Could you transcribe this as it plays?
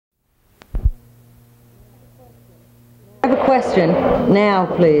have a question. Now,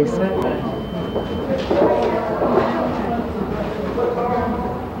 please.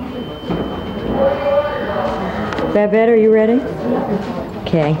 Babette, are you ready?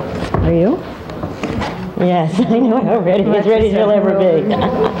 Okay. Are you? Yes, I know already. As ready as you'll ever be.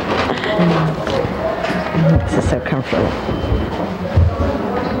 This is so comfortable.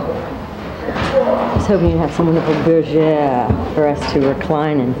 I was hoping you'd have some wonderful bergère for us to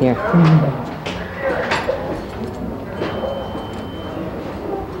recline in here.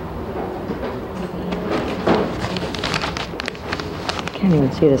 Can't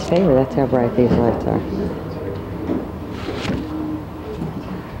even see this favor. That's how bright these lights are.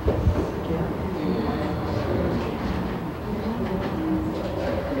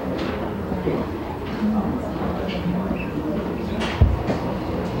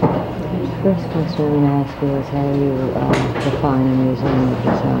 First question I'm going to ask you is how you define a museum of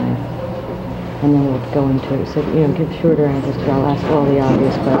design, and then we'll go into it. So, give shorter answers because I'll ask all the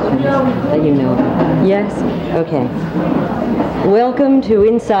obvious questions that you know. Yes? Okay. Welcome to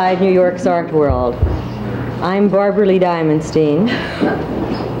Inside New York's Art World. I'm Barbara Lee Diamonstein,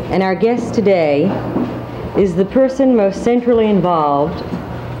 and our guest today is the person most centrally involved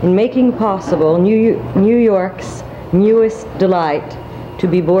in making possible New York's newest delight, to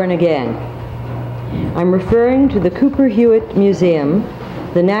be born again. I'm referring to the Cooper Hewitt Museum,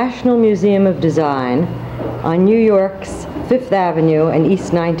 the National Museum of Design, on New York's 5th Avenue and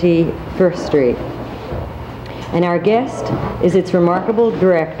East 91st Street. And our guest is its remarkable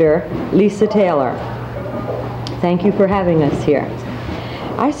director, Lisa Taylor. Thank you for having us here.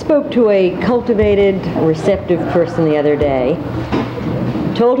 I spoke to a cultivated, receptive person the other day,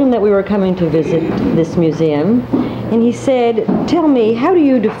 told him that we were coming to visit this museum, and he said, "Tell me, how do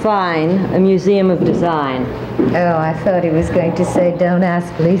you define a museum of design?" Oh, I thought he was going to say, "Don't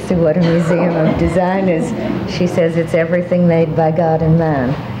ask Lisa what a museum of design is." She says it's everything made by God and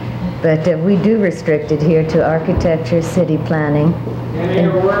man. But we do restrict it here to architecture, city planning.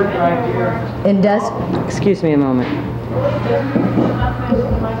 And word right here. Excuse me a moment.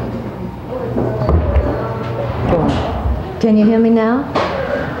 Go on. Can you hear me now?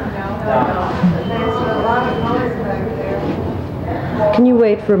 Can you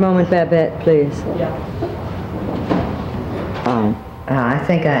wait for a moment, Babette, please? I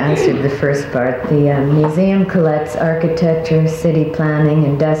think I answered the first part. The museum collects architecture, city planning,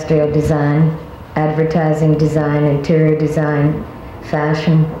 industrial design, advertising design, interior design,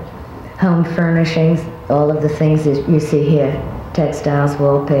 fashion, home furnishings, all of the things that you see here. Textiles,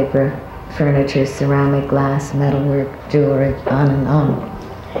 wallpaper, furniture, ceramic, glass, metalwork, jewelry, on and on.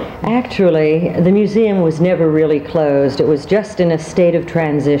 Actually, the museum was never really closed. It was just in a state of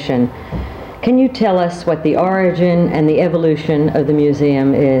transition. Can you tell us what the origin and the evolution of the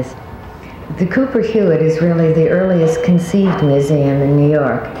museum is? The Cooper Hewitt is really the earliest conceived museum in New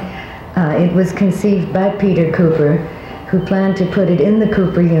York. It was conceived by Peter Cooper, who planned to put it in the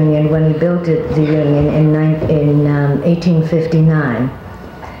Cooper Union when he built the Union in 1859.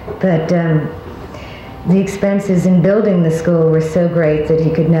 But the expenses in building the school were so great that he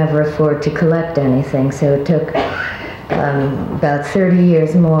could never afford to collect anything, so it took about 30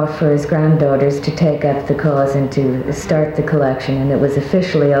 years more for his granddaughters to take up the cause and to start the collection, and it was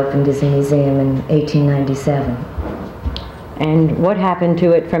officially opened as a museum in 1897. And what happened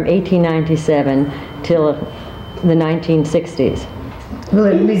to it from 1897 till the 1960s? Well,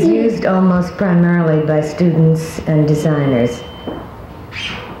 it was used almost primarily by students and designers.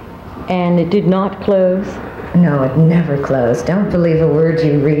 And it did not close? No, it never closed. Don't believe a word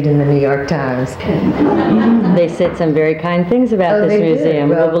you read in the New York Times. They said some very kind things about this museum.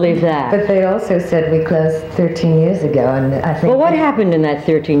 Well, we'll believe that. But they also said we closed 13 years ago, and I think... Well, what happened in that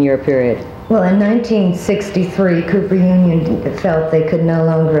 13-year period? Well, in 1963, Cooper Union felt they could no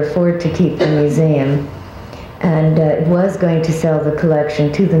longer afford to keep the museum, and was going to sell the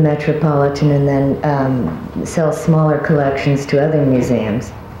collection to the Metropolitan and then sell smaller collections to other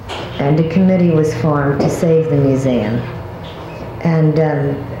museums. And a committee was formed to save the museum. And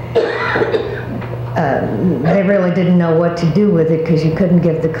they really didn't know what to do with it because you couldn't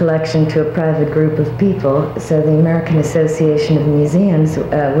give the collection to a private group of people. So the American Association of Museums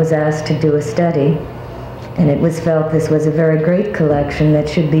was asked to do a study, and it was felt this was a very great collection that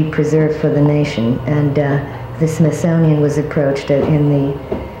should be preserved for the nation. And the Smithsonian was approached in the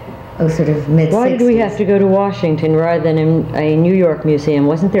sort of mid-60s. Why did we have to go to Washington rather than a New York museum?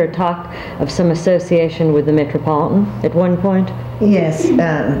 Wasn't there talk of some association with the Metropolitan at one point? Yes.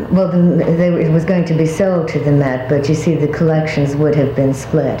 Well, it was going to be sold to the Met, but you see the collections would have been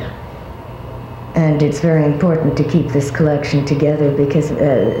split. And it's very important to keep this collection together because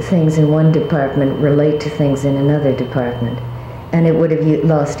things in one department relate to things in another department. And it would have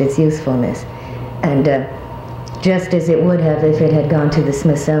lost its usefulness. And just as it would have if it had gone to the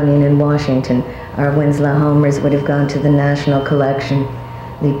Smithsonian in Washington, our Winslow Homers would have gone to the National Collection,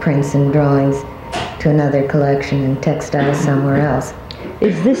 the prints and drawings to another collection, and textiles somewhere else.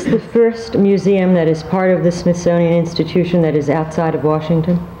 Is this the first museum that is part of the Smithsonian Institution that is outside of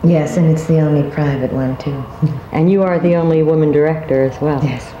Washington? Yes, and it's the only private one, too. And you are the only woman director as well.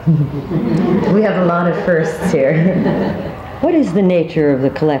 Yes. We have a lot of firsts here. What is the nature of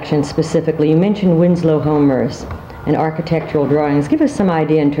the collection specifically? You mentioned Winslow Homers and architectural drawings. Give us some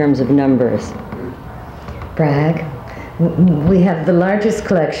idea in terms of numbers. Brag. We have the largest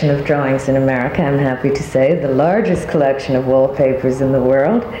collection of drawings in America, I'm happy to say, the largest collection of wallpapers in the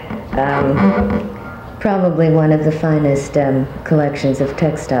world, probably one of the finest collections of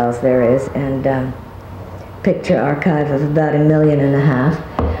textiles there is, and picture archive of about 1.5 million,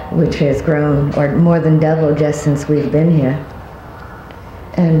 which has grown, or more than double just since we've been here.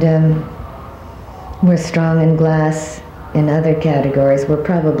 And we're strong in glass. In other categories, we're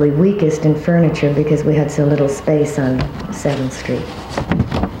probably weakest in furniture because we had so little space on 7th Street.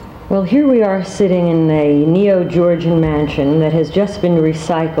 Well, here we are sitting in a neo-Georgian mansion that has just been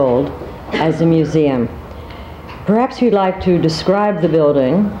recycled as a museum. Perhaps you'd like to describe the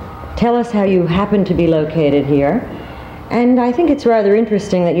building, tell us how you happen to be located here, and I think it's rather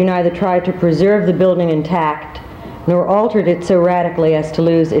interesting that you neither tried to preserve the building intact nor altered it so radically as to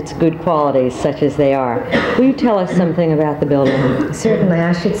lose its good qualities, such as they are. Will you tell us something about the building? Certainly.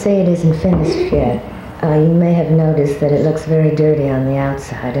 I should say it isn't finished yet. You may have noticed that it looks very dirty on the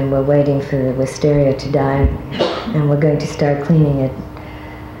outside, and we're waiting for the wisteria to die, and we're going to start cleaning it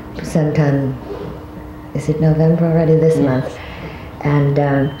sometime, is it November already? This month. And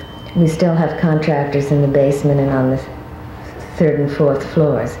we still have contractors in the basement and on the 3rd and 4th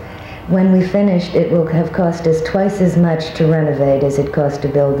floors. When we finished, it will have cost us twice as much to renovate as it cost to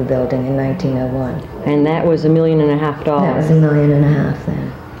build the building in 1901. And that was $1.5 million. That was $1.5 million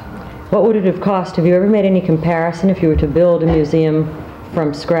then. What would it have cost? Have you ever made any comparison if you were to build a museum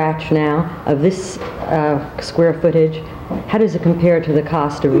from scratch now of this square footage? How does it compare to the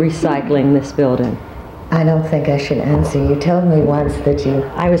cost of recycling this building? I don't think I should answer. You told me once that you...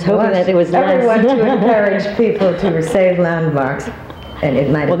 I was hoping that it was less. Everyone to encourage people to save landmarks. And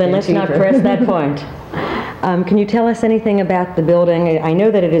it might have well, then let's not press that point. Can you tell us anything about the building? I know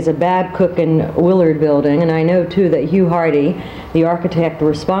that it is a Babcock and Willard building, and I know, too, that Hugh Hardy, the architect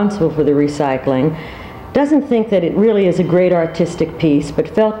responsible for the recycling, doesn't think that it really is a great artistic piece, but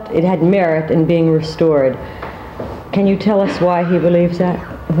felt it had merit in being restored. Can you tell us why he believes that?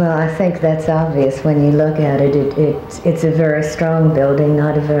 Well, I think that's obvious when you look at it. It's a very strong building,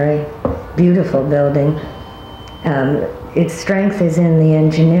 not a very beautiful building. Its strength is in the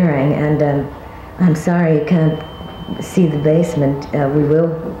engineering, and I'm sorry you can't see the basement. We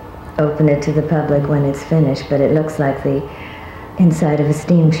will open it to the public when it's finished, but it looks like the inside of a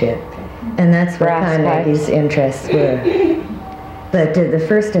steamship. And that's where Carnegie's interests were. But the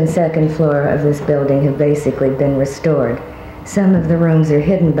 1st and 2nd floor of this building have basically been restored. Some of the rooms are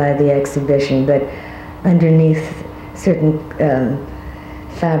hidden by the exhibition, but underneath certain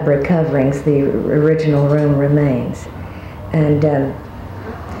fabric coverings, the original room remains. And in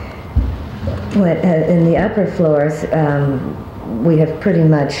the upper floors, we have pretty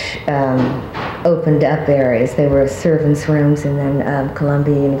much opened up areas. They were servants' rooms, and then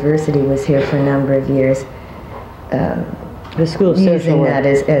Columbia University was here for a number of years. The School of Social using Work. that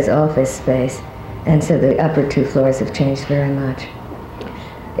as office space. And so the upper 2 floors have changed very much.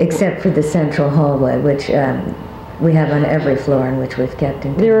 Except for the central hallway, which we have on every floor in which we've kept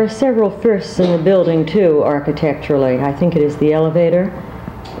in. There are several firsts in the building, too, architecturally. I think it is the elevator.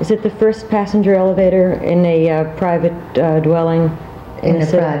 Is it the first passenger elevator in a private dwelling? In a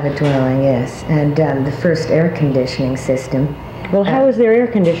private dwelling, yes. And the first air conditioning system. Well, how was their air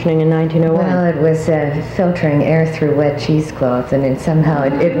conditioning in 1901? Well, it was filtering air through wet cheesecloth, and somehow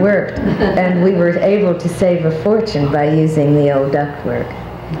it worked. And we were able to save a fortune by using the old ductwork.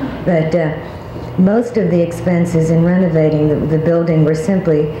 But most of the expenses in renovating the building were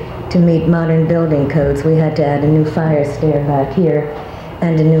simply to meet modern building codes. We had to add a new fire stair back here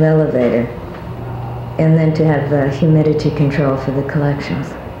and a new elevator, and then to have humidity control for the collections.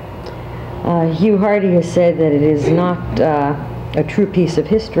 Hugh Hardy has said that it is not a true piece of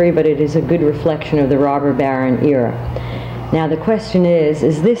history, but it is a good reflection of the robber baron era. Now the question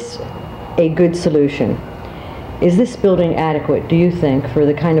is this a good solution? Is this building adequate, do you think, for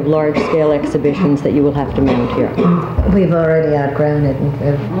the kind of large-scale exhibitions that you will have to mount here? We've already outgrown it,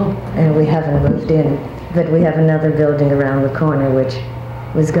 and we haven't moved in. But we have another building around the corner, which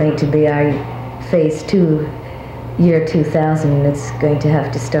was going to be our phase 2, year 2000, and it's going to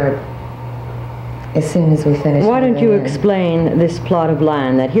have to start as soon as we finish. Why don't you explain this plot of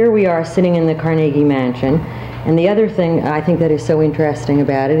land, that here we are sitting in the Carnegie Mansion, and the other thing I think that is so interesting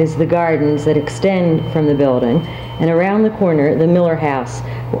about it is the gardens that extend from the building, and around the corner, the Miller House.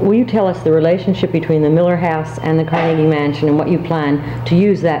 Will you tell us the relationship between the Miller House and the Carnegie Mansion and what you plan to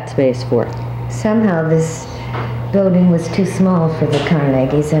use that space for? Somehow this building was too small for the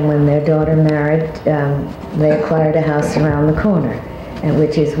Carnegies, and when their daughter married, they acquired a house around the corner, and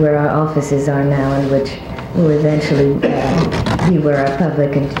which is where our offices are now, and which will eventually be where our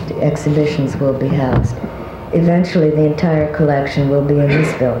public exhibitions will be housed. Eventually, the entire collection will be in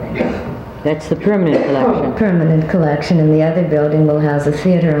this building. That's the permanent collection. Permanent collection, and the other building will house a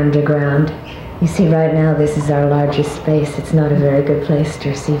theater underground. You see, right now, this is our largest space. It's not a very good place to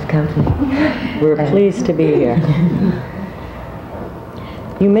receive company. We're pleased to be here.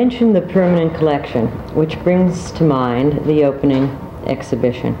 You mentioned the permanent collection, which brings to mind the opening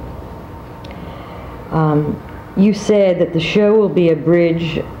exhibition. You said that the show will be a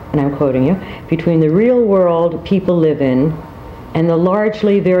bridge, and I'm quoting you, between the real world people live in and the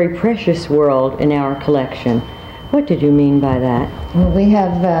largely very precious world in our collection. What did you mean by that? Well, we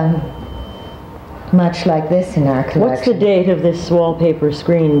have much like this in our collection. What's the date of this wallpaper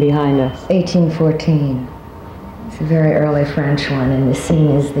screen behind us? 1814. It's a very early French one, and the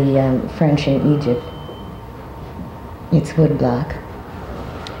scene is the French in Egypt. It's woodblock.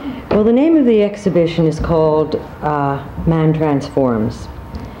 Well, the name of the exhibition is called Man Transforms.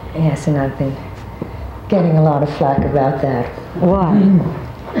 Yes, and I've been getting a lot of flack about that. Why?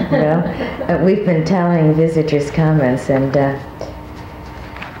 Well, we've been telling visitors comments, and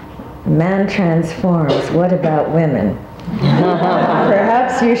man transforms. What about women?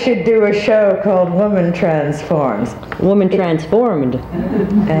 Perhaps you should do a show called Woman Transforms. Woman Transformed.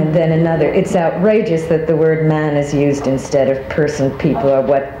 And then another. It's outrageous that the word man is used instead of person, people, or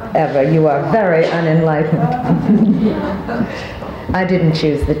whatever. You are very unenlightened. I didn't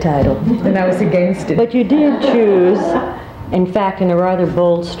choose the title, and I was against it. But you did choose, in fact, in a rather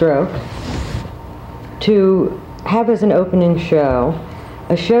bold stroke, to have as an opening show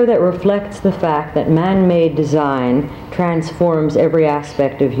a show that reflects the fact that man-made design transforms every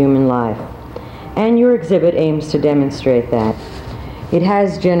aspect of human life. And your exhibit aims to demonstrate that. It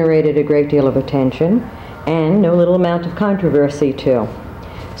has generated a great deal of attention and no little amount of controversy, too.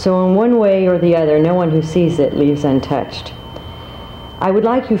 So in one way or the other, no one who sees it leaves untouched. I would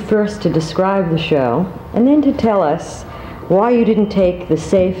like you first to describe the show, and then to tell us why you didn't take the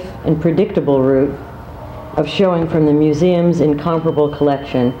safe and predictable route of showing from the museum's incomparable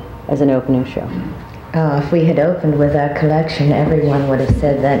collection as an opening show. Oh, if we had opened with our collection, everyone would have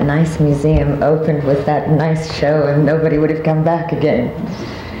said that nice museum opened with that nice show, and nobody would have come back again.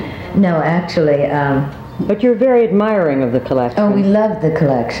 No, actually... But you're very admiring of the collection. Oh, we love the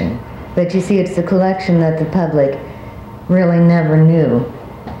collection. But you see, it's a collection that the public really never knew.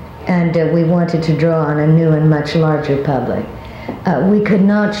 And we wanted to draw on a new and much larger public. We could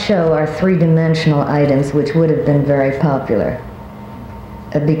not show our three-dimensional items, which would have been very popular,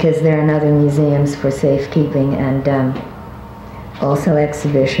 because they're in other museums for safekeeping and also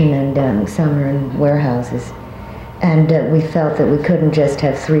exhibition, and some are in warehouses. And we felt that we couldn't just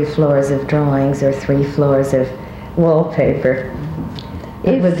have 3 floors of drawings or 3 floors of wallpaper.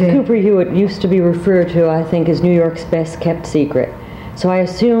 Cooper Hewitt used to be referred to, I think, as New York's best kept secret. So I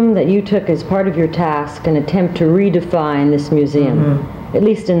assume that you took as part of your task an attempt to redefine this museum, at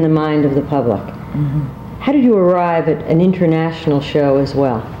least in the mind of the public. How did you arrive at an international show as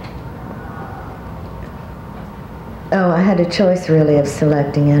well? Oh, I had a choice really of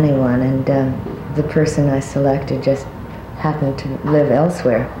selecting anyone, and the person I selected just happened to live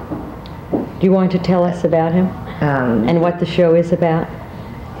elsewhere. Do you want to tell us about him and what the show is about?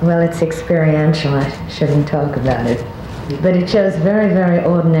 Well, it's experiential. I shouldn't talk about it. But it shows very, very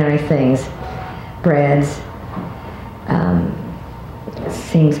ordinary things. Breads. It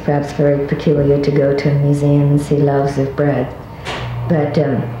seems perhaps very peculiar to go to a museum and see loaves of bread. But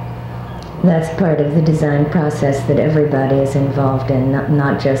that's part of the design process that everybody is involved in,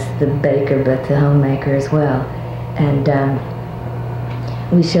 not just the baker, but the homemaker as well. And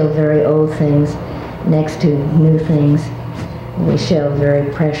we show very old things next to new things. We show very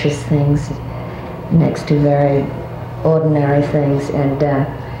precious things next to very ordinary things, and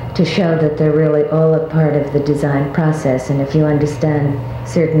to show that they're really all a part of the design process. And if you understand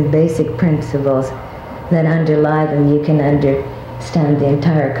certain basic principles, that underlie them, you can understand the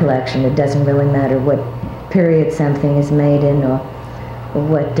entire collection. It doesn't really matter what period something is made in or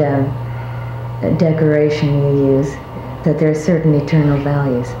what decoration you use, that there are certain eternal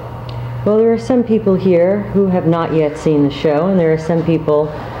values. Well, there are some people here who have not yet seen the show, and there are some people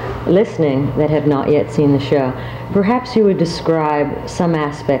listening that have not yet seen the show. Perhaps you would describe some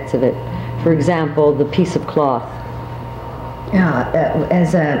aspects of it. For example, the piece of cloth.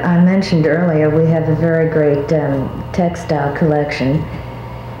 As I mentioned earlier, we have a very great textile collection,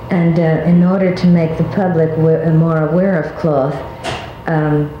 and in order to make the public more aware of cloth,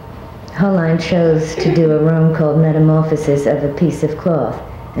 Hollein chose to do a room called Metamorphosis of a Piece of Cloth.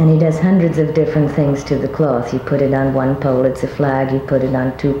 And he does hundreds of different things to the cloth. You put it on one pole, it's a flag. You put it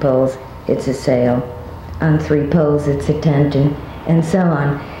on 2 poles, it's a sail. On 3 poles, it's a tent, and so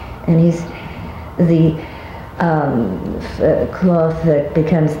on. And he's the cloth that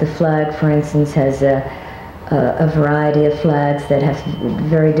becomes the flag, for instance, has a variety of flags that have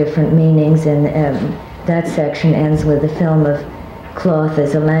very different meanings, and that section ends with a film of cloth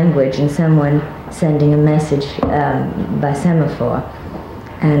as a language and someone sending a message by semaphore.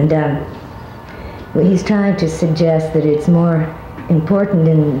 And he's trying to suggest that it's more important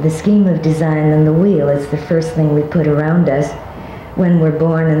in the scheme of design than the wheel. It's the first thing we put around us when we're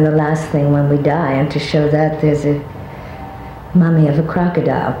born and the last thing when we die. And to show that, there's a mummy of a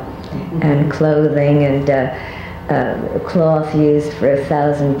crocodile, and clothing and cloth used for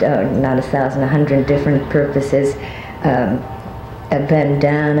 100 different purposes. A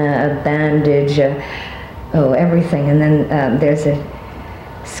bandana, a bandage, everything. And then there's a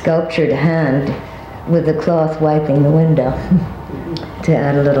sculptured hand with the cloth wiping the window to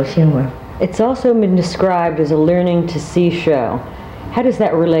add a little humor. It's also been described as a learning to see show. How does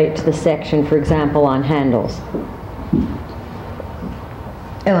that relate to the section, for example, on handles?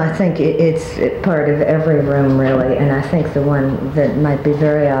 Oh, I think it's part of every room, really, and I think the one that might be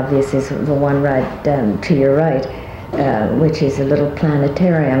very obvious is the one right to your right, which is a little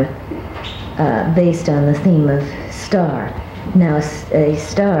planetarium based on the theme of star. Now, a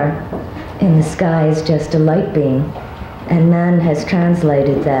star in the sky is just a light beam, and man has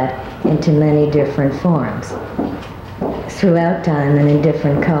translated that into many different forms throughout time and in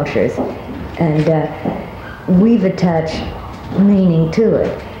different cultures. And we've attached meaning to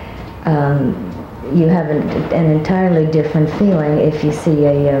it. You have an entirely different feeling if you see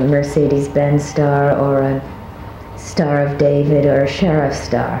a Mercedes-Benz star or a Star of David or a Sheriff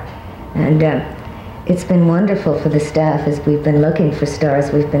star. And it's been wonderful for the staff as we've been looking for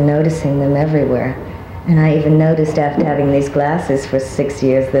stars. We've been noticing them everywhere. And I even noticed after having these glasses for 6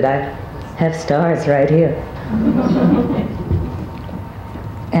 years that I have stars right here.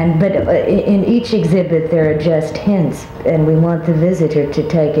 But in each exhibit there are just hints, and we want the visitor to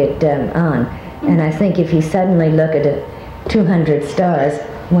take it on. And I think if you suddenly look at 200 stars,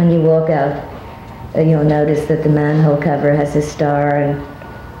 when you walk out, you'll notice that the manhole cover has a star, and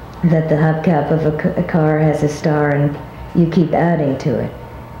that the hubcap of a car has a star, and you keep adding to it.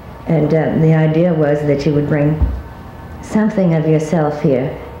 And the idea was that you would bring something of yourself here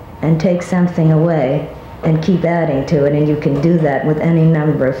and take something away and keep adding to it, and you can do that with any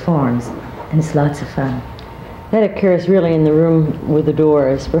number of forms, and it's lots of fun. That occurs really in the room with the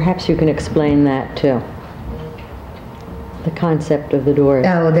doors. Perhaps you can explain that too. The concept of the doors.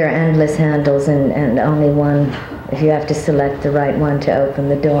 Oh, there are endless handles, and only one. If you have to select the right one to open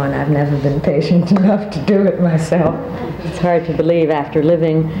the door, and I've never been patient enough to do it myself. It's hard to believe after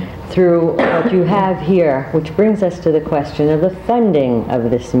living through what you have here, which brings us to the question of the funding of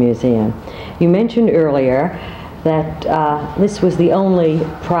this museum. You mentioned earlier that this was the only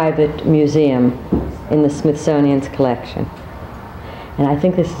private museum in the Smithsonian's collection. And I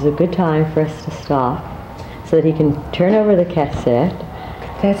think this is a good time for us to stop so that he can turn over the cassette.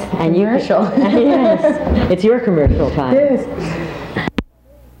 That's the commercial. Yes, it's your commercial time. Yes.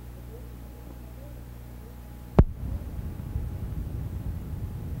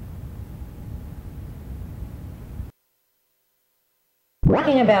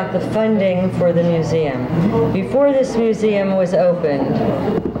 Talking about the funding for the museum. Before this museum was opened,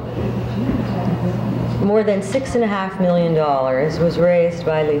 more than $6.5 million was raised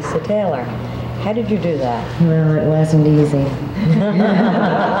by Lisa Taylor. How did you do that? Well, it wasn't easy.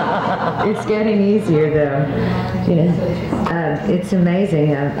 It's getting easier, though. You know, it's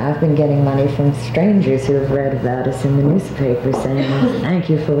amazing. I've been getting money from strangers who have read about us in the newspaper saying, thank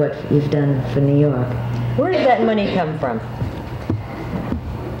you for what you've done for New York. Where did that money come from?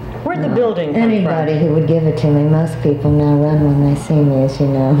 Where'd the building come Anybody who would give it to me. Most people now run when they see me, as you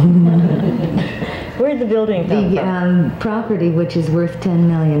know. Where did the building come from? The property, which is worth $10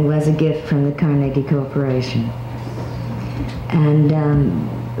 million, was a gift from the Carnegie Corporation. And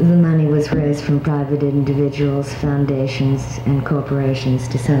the money was raised from private individuals, foundations, and corporations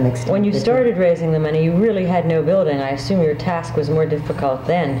to some extent. When you started raising the money, you really had no building. I assume your task was more difficult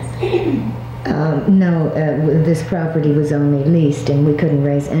then. No, this property was only leased, and we couldn't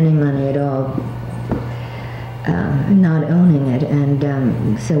raise any money at all, not owning it.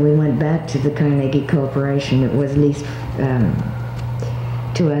 And so we went back to the Carnegie Corporation. It was leased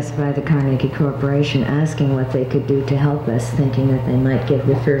to us by the Carnegie Corporation, asking what they could do to help us, thinking that they might give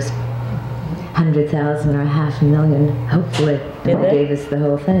the first 100,000 or $500,000, hopefully. They gave us the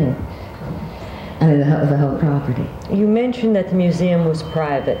whole thing. I mean, the whole property. You mentioned that the museum was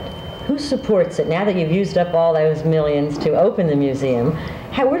private. Who supports it? Now that you've used up all those millions to open the museum,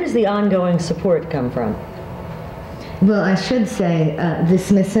 where does the ongoing support come from? Well, I should say the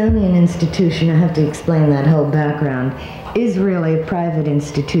Smithsonian Institution, I have to explain that whole background, is really a private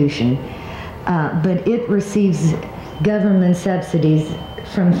institution, but it receives government subsidies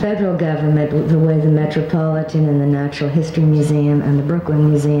from federal government, the way the Metropolitan and the Natural History Museum and the Brooklyn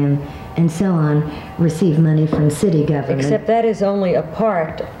Museum and so on receive money from city government. Except that is only a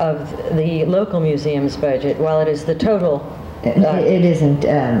part of the local museum's budget, while it is the total. It isn't.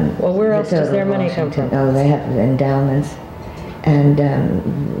 Well, where else does their money come from? Oh, they have endowments, and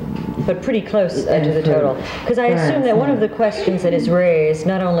but pretty close to the total. Because I assume that one of the questions that is raised,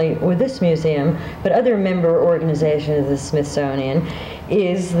 not only with this museum, but other member organizations of the Smithsonian,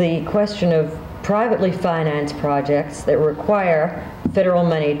 is the question of privately financed projects that require federal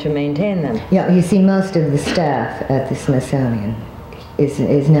money to maintain them. Yeah, you see, most of the staff at the Smithsonian is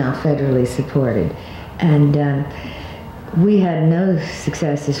now federally supported, and we had no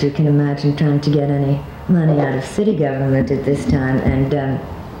success, as you can imagine, trying to get any money out of city government at this time, and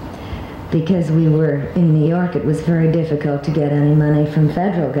because we were in New York, it was very difficult to get any money from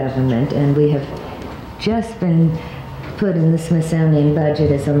federal government, and we have just been put in the Smithsonian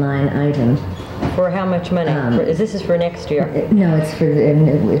budget as a line item. For how much money? This is for next year? No, it's for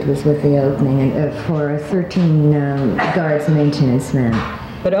it was with the opening, and for 13 guards maintenance men.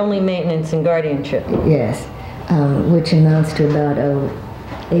 But only maintenance and guardianship? Yes, which amounts to about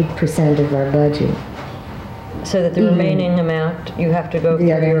 8% of our budget. So that the remaining amount you have to go through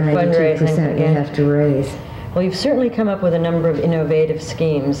your fundraising again? We have to raise. Well, you've certainly come up with a number of innovative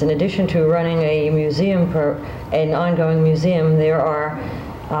schemes. In addition to running a museum, an ongoing museum, there are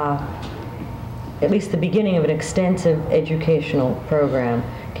at least the beginning of an extensive educational program.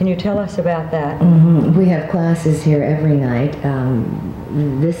 Can you tell us about that? Mm-hmm. We have classes here every night.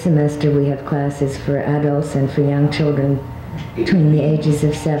 This semester we have classes for adults and for young children between the ages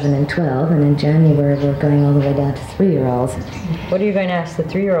of 7 and 12, and in January we're going all the way down to 3-year-olds. What are you going to ask the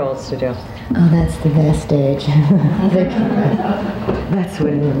 3-year-olds to do? Oh, that's the best age. That's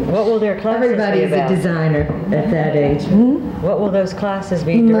what will their classes everybody's be about? A designer at that age. What will those classes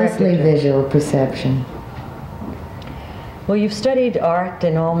be directed Mostly to? visual perception. Well, you've studied art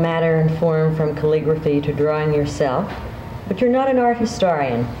in all matter and form, from calligraphy to drawing yourself, but you're not an art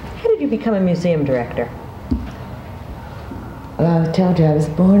historian. How did you become a museum director? Well, I told you I was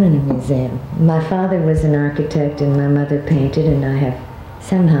born in a museum. My father was an architect and my mother painted, and I have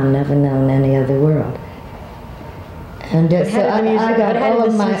somehow never known any other world. And so I got all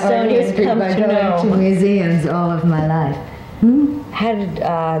of my art history by going to museums all of my life. How did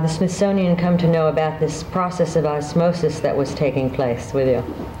the Smithsonian come to know about this process of osmosis that was taking place with you?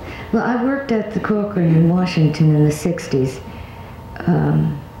 Well, I worked at the Corcoran in Washington in the 60s.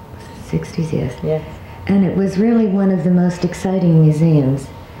 60s, yes. Yes. And it was really one of the most exciting museums.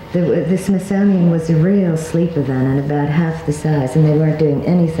 The Smithsonian was a real sleeper then, and about half the size, and they weren't doing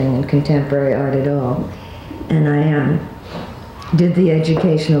anything in contemporary art at all. And I did the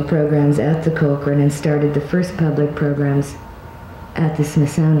educational programs at the Corcoran and started the first public programs at the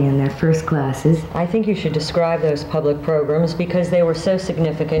Smithsonian, their first classes. I think you should describe those public programs, because they were so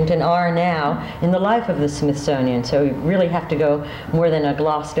significant and are now in the life of the Smithsonian, so you really have to go more than a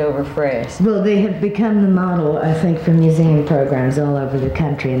glossed over phrase. Well, they have become the model, I think, for museum programs all over the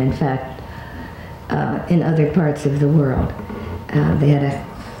country, and in fact in other parts of the world. They had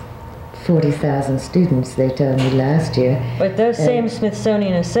 40,000 students, they told me last year. But those same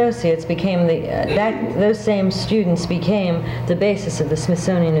Smithsonian associates became those same students became the basis of the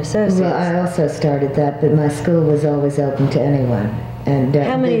Smithsonian Associates. Well, I also started that, but my school was always open to anyone. And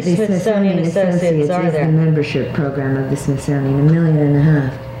how many the Smithsonian Associates are there? Is the membership program of the Smithsonian, 1.5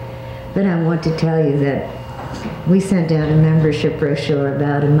 million. But I want to tell you that We sent out a membership brochure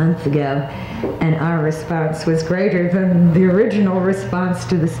about a month ago, and our response was greater than the original response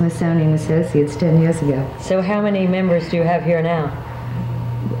to the Smithsonian Associates 10 years ago. So how many members do you have here now?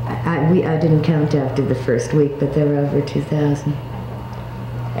 I didn't count after the first week, but there were over 2,000.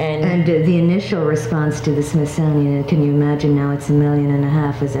 And the initial response to the Smithsonian, and can you imagine now it's 1.5 million,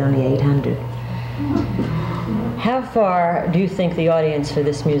 is only 800. How far do you think the audience for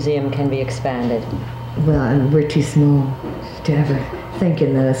this museum can be expanded? Well, we're too small to ever think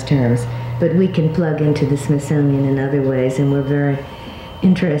in those terms, but we can plug into the Smithsonian in other ways, and we're very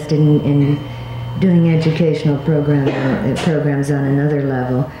interested in doing educational programs on another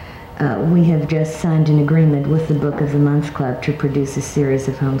level. We have just signed an agreement with the Book of the Month Club to produce a series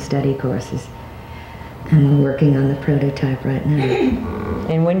of home study courses, and we're working on the prototype right now.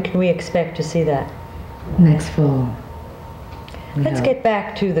 And when can we expect to see that? Next fall. Let's get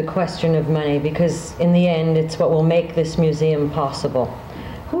back to the question of money, because in the end it's what will make this museum possible.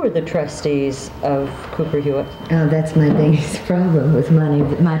 Who are the trustees of Cooper Hewitt? Oh, that's my biggest problem with money.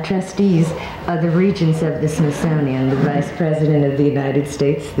 My trustees are the regents of the Smithsonian, the Vice President of the United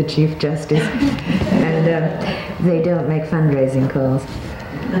States, the Chief Justice, and they don't make fundraising calls.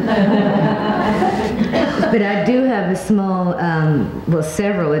 But I do have a small, well,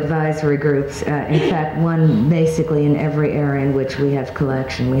 several advisory groups. In fact, one basically in every area in which we have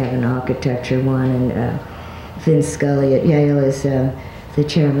collection. We have an architecture one, and Vince Scully at Yale is the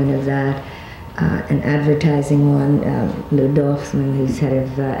chairman of that. An advertising one, Lou Dorfman, who's head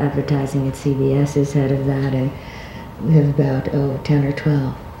of advertising at CBS, is head of that, and we have about 10 or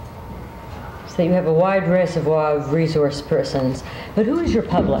 12. So you have a wide reservoir of resource persons. But who is your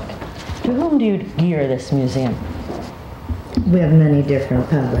public? To whom do you gear this museum? We have many different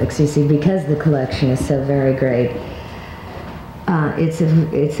publics. You see, because the collection is so very great, it's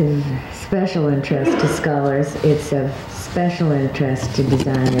of special interest to scholars. It's of special interest to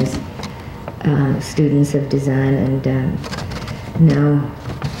designers, students of design, and now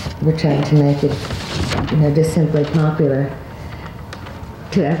we're trying to make it, just simply popular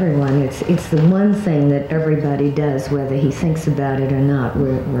to everyone. It's the one thing that everybody does, whether he thinks about it or not.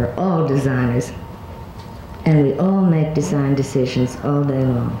 We're all designers, and we all make design decisions all day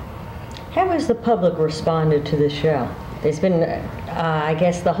long. How has the public responded to this show? There's been, I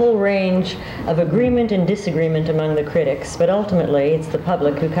guess, the whole range of agreement and disagreement among the critics, but ultimately it's the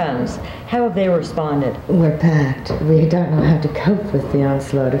public who comes. How have they responded? We're packed. We don't know how to cope with the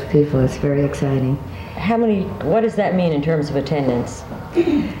onslaught of people. It's very exciting. What does that mean in terms of attendance?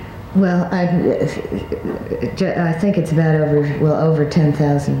 Well, I think it's about over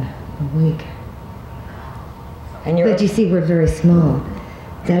 10,000 a week. But you see, we're very small.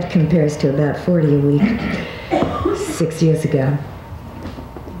 That compares to about 40 a week 6 years ago.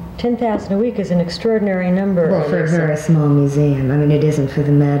 10,000 a week is an extraordinary number. Well, for a very small museum. I mean, it isn't for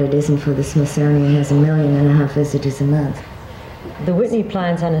the Met, it isn't for the Smithsonian. It has 1.5 million visitors a month. The Whitney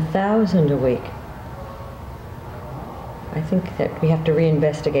plans on 1,000 a week. I think that we have to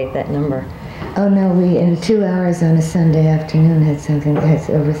reinvestigate that number. Oh no, we in 2 hours on a Sunday afternoon had something that's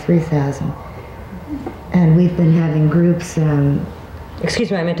over 3,000. And we've been having groups.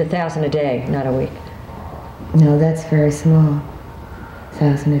 Excuse me, I meant 1,000 a day, not a week. No, that's very small.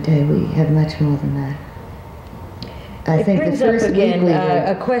 1,000 a day. We have much more than that. I think the first up again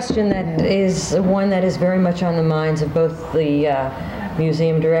a question that is one that is very much on the minds of both the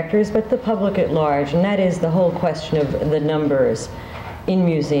museum directors, but the public at large, and that is the whole question of the numbers in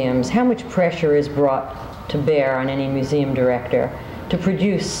museums. How much pressure is brought to bear on any museum director to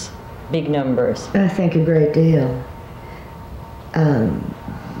produce big numbers? I think a great deal.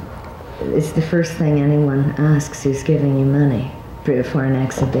 It's the first thing anyone asks who's giving you money for an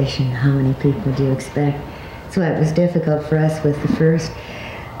exhibition. How many people do you expect? So it was difficult for us with the first.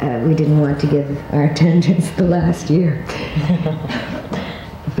 We didn't want to give our attendance the last year.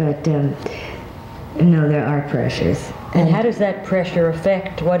 But no, there are pressures. And how does that pressure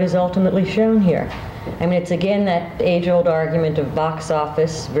affect what is ultimately shown here? I mean, it's again that age-old argument of box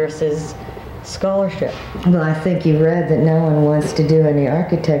office versus scholarship. Well, I think you read that no one wants to do any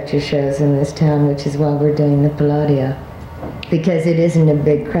architecture shows in this town, which is why we're doing the Palladio, because it isn't a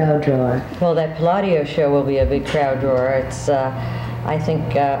big crowd drawer. Well, that Palladio show will be a big crowd drawer. It's, I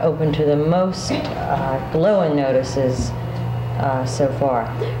think, open to the most glowing notices so far.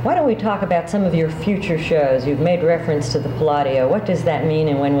 Why don't we talk about some of your future shows? You've made reference to the Palladio. What does that mean,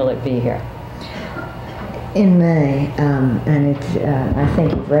 and when will it be here? In May, and I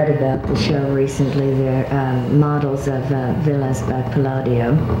think you've read about the show recently. They're models of villas by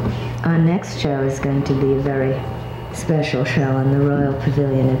Palladio. Our next show is going to be a very special show in the Royal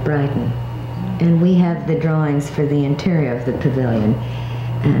Pavilion at Brighton. And we have the drawings for the interior of the pavilion.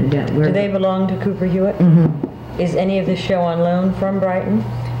 And do they belong to Cooper Hewitt? Mm-hmm. Is any of this show on loan from Brighton?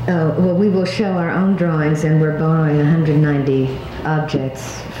 Oh, well, we will show our own drawings, and we're borrowing 190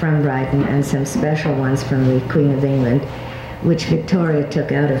 objects from Brighton and some special ones from the Queen of England, which Victoria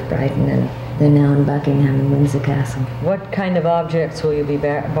took out of Brighton, and they're now in Buckingham and Windsor Castle. What kind of objects will you be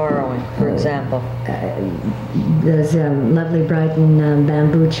borrowing, for example? Those lovely Brighton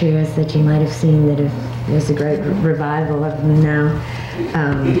bamboo chairs that you might have seen there's a great revival of them now.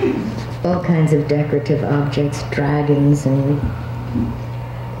 All kinds of decorative objects, dragons and...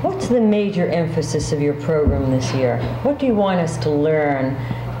 What's the major emphasis of your program this year? What do you want us to learn,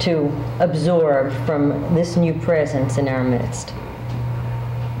 to absorb from this new presence in our midst?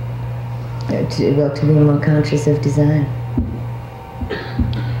 To be more conscious of design.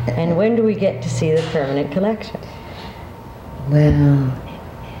 And when do we get to see the permanent collection? Well,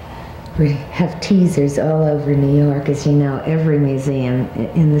 we have teasers all over New York. As you know, every museum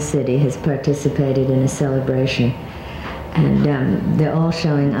in the city has participated in a celebration. And they're all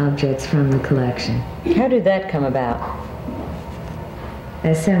showing objects from the collection. How did that come about?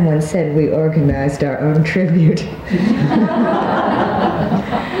 As someone said, we organized our own tribute.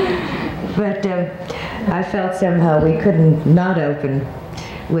 But I felt somehow we couldn't not open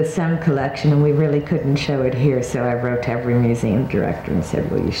with some collection, and we really couldn't show it here, so I wrote to every museum director and said,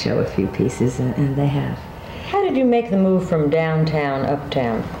 will you show a few pieces, and they have. How did you make the move from downtown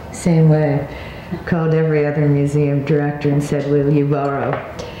uptown? Same way. Called every other museum director and said, will you borrow?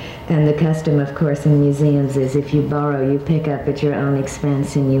 And the custom, of course, in museums is if you borrow, you pick up at your own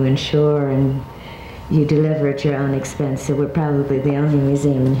expense and you insure and you deliver at your own expense. So we're probably the only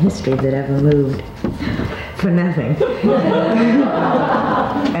museum in history that ever moved for nothing.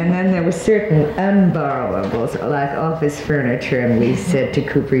 And then there were certain unborrowables, like office furniture, and we said to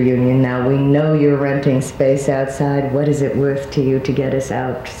Cooper Union, now we know you're renting space outside. What is it worth to you to get us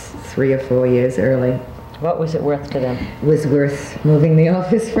out 3 or 4 years early? What was it worth to them? It was worth moving the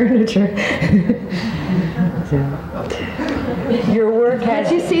office furniture. So. Your work has...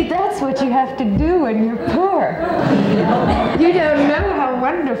 But you see, that's what you have to do when you're poor. You don't know how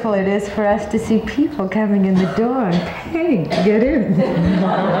wonderful it is for us to see people coming in the door and paying to get in.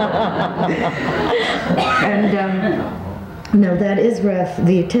 And no, that is rough.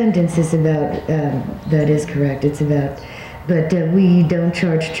 The attendance is about, that is correct, it's about, but we don't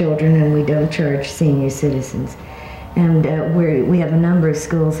charge children and we don't charge senior citizens. And we have a number of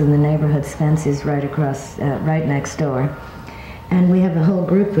schools in the neighborhood, Spence's right across, right next door. And we have a whole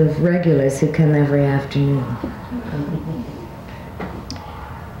group of regulars who come every afternoon.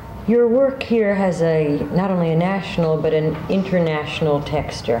 Your work here has not only a national but an international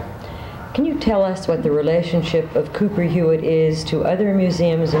texture. Can you tell us what the relationship of Cooper Hewitt is to other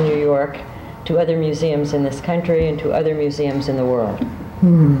museums in New York, to other museums in this country, and to other museums in the world?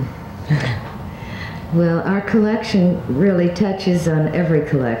 Well, our collection really touches on every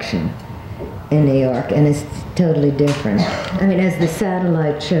collection in New York, and it's totally different. I mean, as the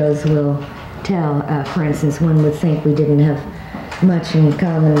satellite shows will tell, for instance, one would think we didn't have much in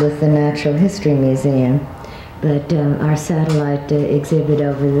common with the Natural History Museum, but our satellite exhibit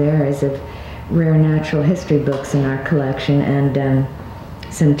over there is of rare natural history books in our collection, and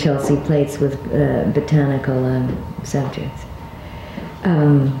some Chelsea plates with botanical subjects.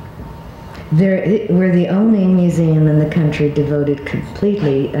 We're the only museum in the country devoted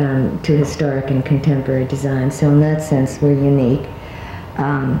completely to historic and contemporary design, so in that sense we're unique.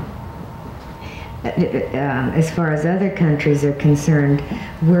 As far as other countries are concerned,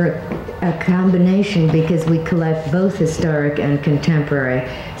 we're a combination because we collect both historic and contemporary.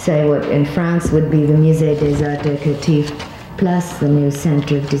 Say what in France would be the Musée des Arts Décoratifs plus the new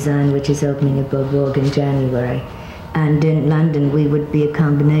Centre of Design, which is opening at Beaubourg in January. And in London, we would be a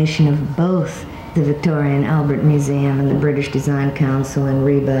combination of both the Victoria and Albert Museum and the British Design Council and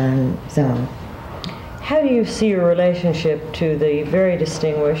RIBA and so on. How do you see your relationship to the very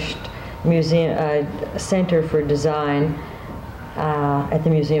distinguished museum Center for Design at the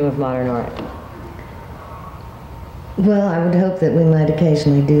Museum of Modern Art? Well, I would hope that we might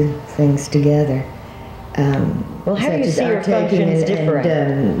occasionally do things together. Well, how do you see your functions different?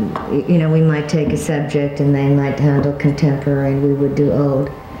 And, you know, we might take a subject and they might handle contemporary and we would do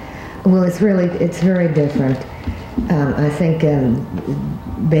old. Well, it's very different. I think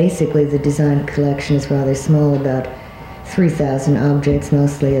basically the design collection is rather small, about 3,000 objects,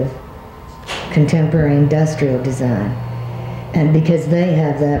 mostly of contemporary industrial design. And because they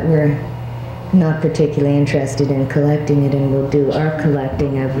have that, we're not particularly interested in collecting it, and we'll do our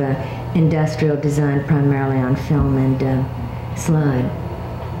collecting of industrial design primarily on film and slide.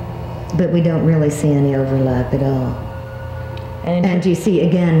 but we don't really see any overlap at all. And you see,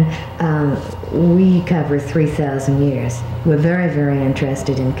 again, we cover 3,000 years. We're very, very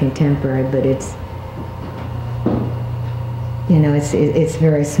interested in contemporary, but it's, you know, it's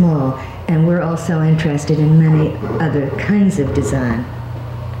very small. And we're also interested in many other kinds of design.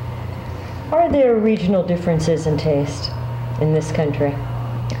 Are there regional differences in taste in this country?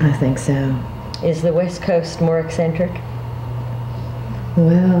 I think so. Is the West Coast more eccentric?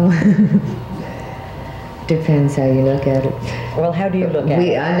 Well, depends how you look at it. Well, how do you look at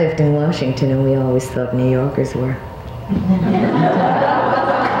it? I lived in Washington, and we always thought New Yorkers were.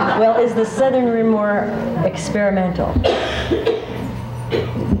 Well, is the Southern Rim more experimental?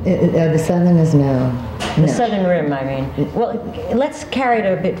 The Southerners, no. The Southern Rim, I mean. Well, let's carry it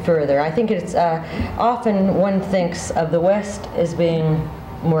a bit further. I think it's often one thinks of the West as being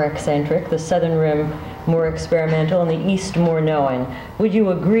more eccentric, the Southern Rim more experimental, and the East more knowing. Would you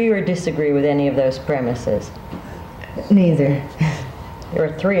agree or disagree with any of those premises? Neither. There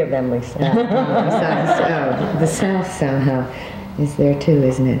are three of them, Lisa. The South somehow is there too,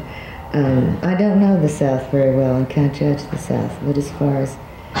 isn't it? I don't know the South very well and can't judge the South, but as far as...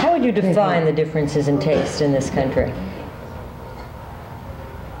 How would you define the differences in taste in this country?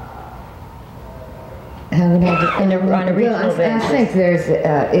 How would I define on a regional basis? I think there's,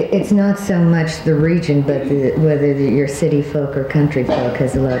 it's not so much the region, but whether you're city folk or country folk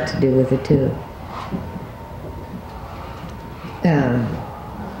has a lot to do with it too.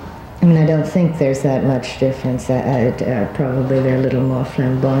 I mean, I don't think there's that much difference. Probably they're a little more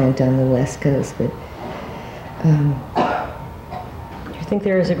flamboyant on the West Coast, but... Do you think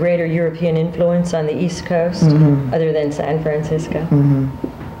there is a greater European influence on the East Coast, other than San Francisco?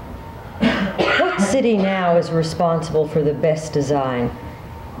 What city now is responsible for the best design?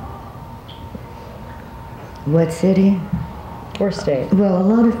 What city? Or state? Well, a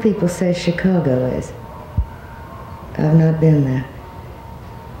lot of people say Chicago is. I've not been there.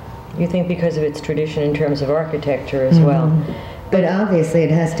 You think because of its tradition in terms of architecture as well? But obviously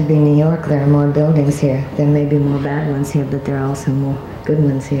it has to be New York. There are more buildings here. There may be more bad ones here, but there are also more good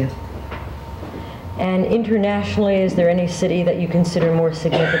ones here. And internationally, is there any city that you consider more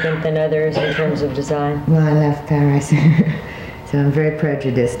significant than others in terms of design? Well, I left Paris, so I'm very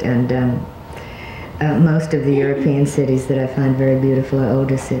prejudiced, and most of the European cities that I find very beautiful are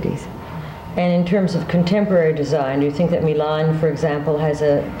older cities. And in terms of contemporary design, do you think that Milan, for example, has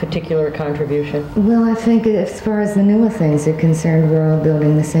a particular contribution? Well, I think as far as the newer things are concerned, we're all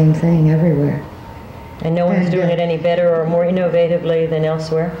building the same thing everywhere. And no one's doing it any better or more innovatively than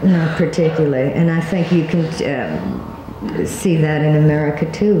elsewhere? Not particularly. And I think you can see that in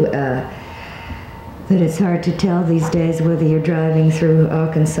America, too, that it's hard to tell these days whether you're driving through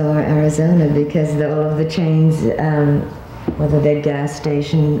Arkansas or Arizona, because all of the chains, whether they're gas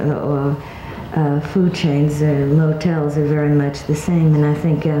station or food chains or motels, are very much the same. And I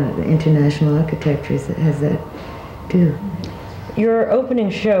think international architecture has that, too. Your opening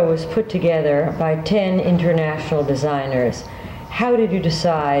show was put together by 10 international designers. How did you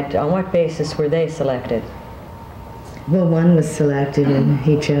decide, on what basis were they selected? Well, one was selected and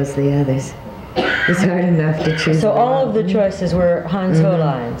he chose the others. It's hard enough to choose. So all of the choices were Hans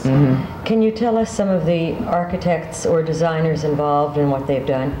Holein's. Can you tell us some of the architects or designers involved and what they've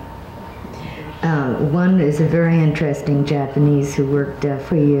done? One is a very interesting Japanese who worked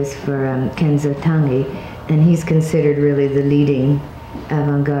for years for Kenzo Tange, and he's considered really the leading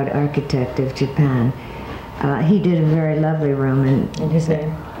avant-garde architect of Japan. He did a very lovely room. And his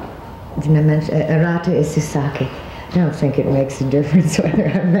name? Didn't I mention? Arata Isesaki. I don't think it makes a difference whether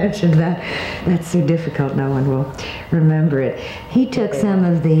I mentioned that. That's so difficult, no one will remember it. He took some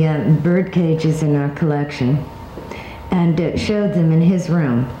of the bird cages in our collection and showed them in his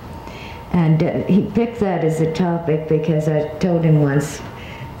room. And he picked that as a topic because I told him once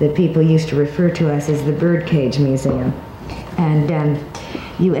that people used to refer to us as the Birdcage Museum. And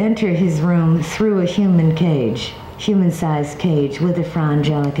you enter his room through a human cage, human-sized cage with a Fra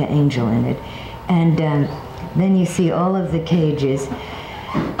Angelica angel in it. And then you see all of the cages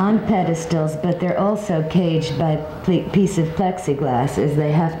on pedestals, but they're also caged by a piece of plexiglass, as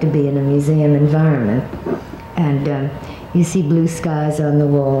they have to be in a museum environment. And you see blue skies on the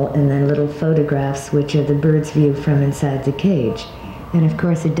wall, and then little photographs, which are the bird's view from inside the cage. And of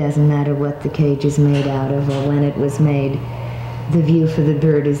course, it doesn't matter what the cage is made out of or when it was made, the view for the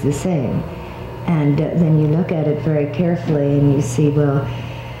bird is the same. And then you look at it very carefully and you see, well,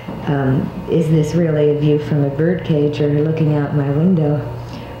 is this really a view from a bird cage or looking out my window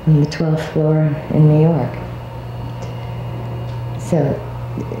from the 12th floor in New York? So,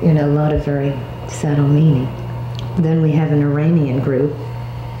 you know, a lot of very subtle meaning. Then we have an Iranian group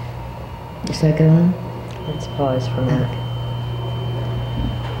Should I go on? Let's pause for a minute. Okay.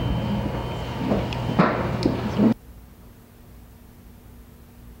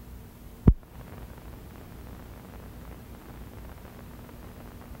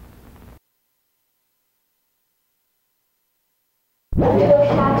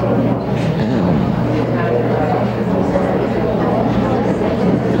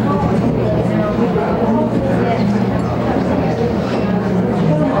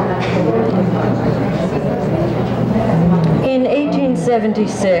 In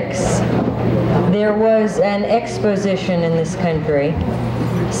 1876, there was an exposition in this country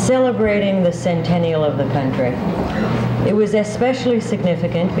celebrating the centennial of the country. It was especially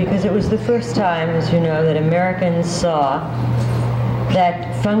significant because it was the first time, as you know, that Americans saw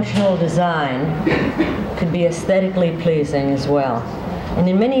that functional design could be aesthetically pleasing as well, and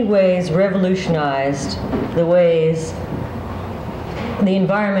in many ways revolutionized the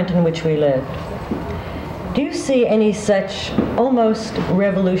environment in which we lived. Do you see any such almost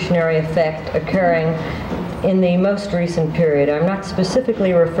revolutionary effect occurring in the most recent period? I'm not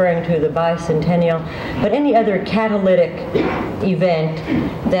specifically referring to the bicentennial, but any other catalytic event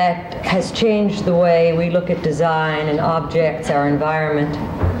that has changed the way we look at design and objects, our environment?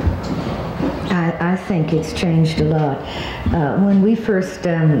 I think it's changed a lot. When we first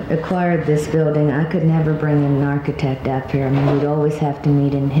acquired this building, I could never bring in an architect up here. I mean, we'd always have to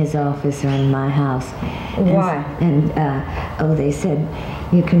meet in his office or in my house. Why? They said,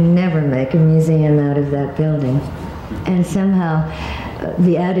 you can never make a museum out of that building. And somehow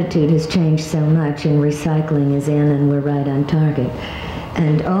the attitude has changed so much, and recycling is in, and we're right on target.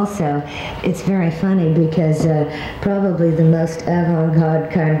 And also, it's very funny because probably the most avant-garde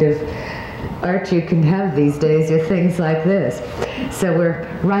kind of art you can have these days are things like this. So we're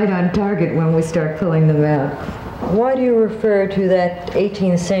right on target when we start pulling them out. Why do you refer to that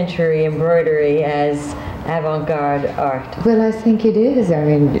 18th century embroidery as avant-garde art? Well, I think it is. I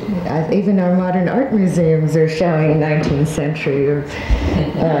mean, even our modern art museums are showing 19th century art.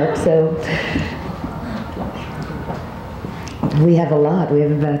 So we have a lot. We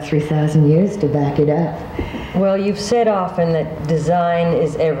have about 3,000 years to back it up. Well, you've said often that design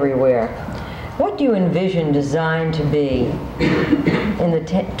is everywhere. What do you envision design to be in the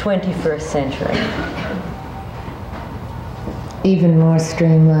 21st century? Even more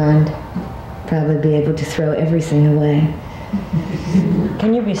streamlined. Probably be able to throw everything away.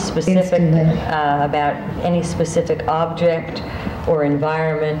 Can you be specific about any specific object or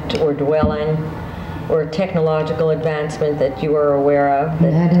environment or dwelling or technological advancement that you are aware of?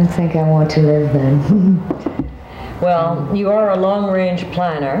 I don't think I want to live then. Well, you are a long-range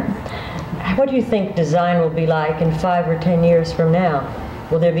planner. What do you think design will be like in 5 or 10 years from now?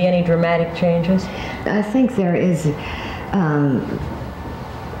 Will there be any dramatic changes? I think there is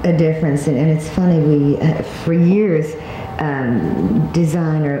a difference, and it's funny, we, for years,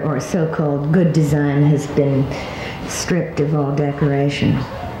 design or so-called good design has been stripped of all decoration.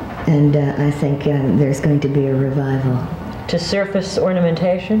 And I think there's going to be a revival. To surface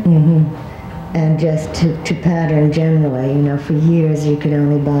ornamentation? Mm-hmm. And just to pattern generally. You know, for years you could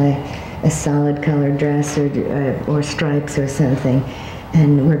only buy a solid colored dress or stripes or something.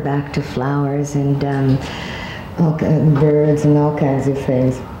 And we're back to flowers and birds and all kinds of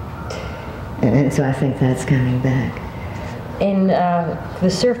things. And so I think that's coming back. In the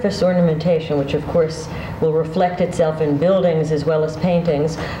surface ornamentation, which of course will reflect itself in buildings as well as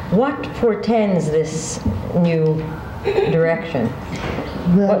paintings, what portends this new direction?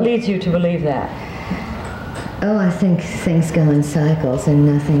 Well, what leads you to believe that? Oh, I think things go in cycles, and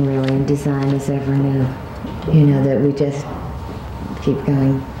nothing really in design is ever new. You know, that we just keep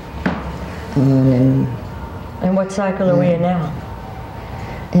going on and... And what cycle are we in now?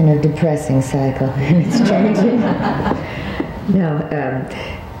 In a depressing cycle. It's changing. No,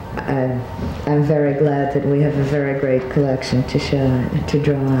 I'm very glad that we have a very great collection to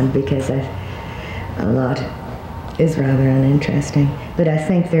draw on, because a lot is rather uninteresting. But I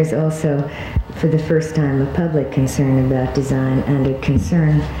think there's also, for the first time, a public concern about design and a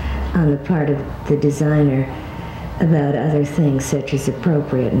concern on the part of the designer about other things such as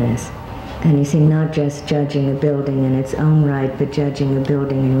appropriateness. And you see, not just judging a building in its own right, but judging a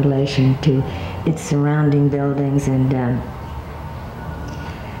building in relation to its surrounding buildings. And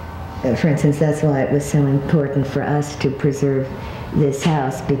for instance, that's why it was so important for us to preserve this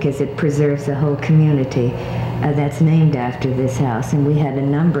house, because it preserves the whole community that's named after this house. And we had a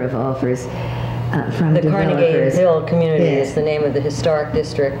number of offers from the developers. Carnegie Hill community Yes. is the name of the historic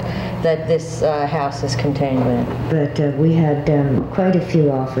district that this house is contained within. But we had quite a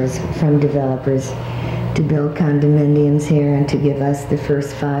few offers from developers to build condominiums here and to give us the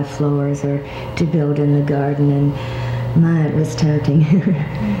first 5 floors, or to build in the garden, and my, it was tempting.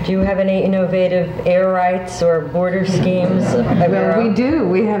 Do you have any innovative air rights or border schemes of your Well, own? we do.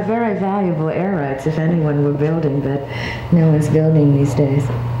 We have very valuable air rights if anyone were building, but no one's building these days.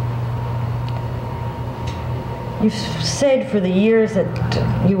 You've said for the years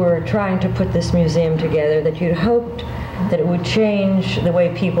that you were trying to put this museum together that you'd hoped that it would change the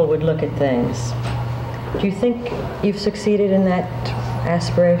way people would look at things. Do you think you've succeeded in that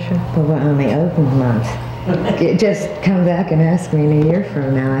aspiration? Well, we're only open a month. Just come back and ask me in a year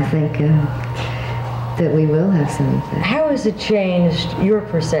from now. I think that we will have some effect. How has it changed your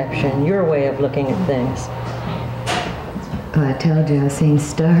perception, your way of looking at things? Oh, I told you, I've seen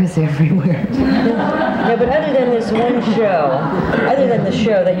stars everywhere. No, but other than this one show, other than the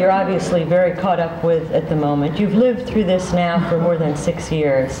show that you're obviously very caught up with at the moment, you've lived through this now for more than 6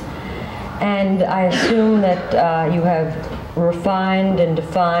 years. And I assume that you have refined and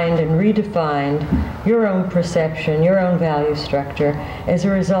defined and redefined your own perception, your own value structure as a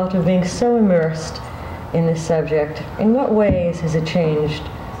result of being so immersed in this subject. In what ways has it changed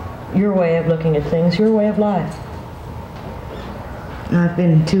your way of looking at things, your way of life? I've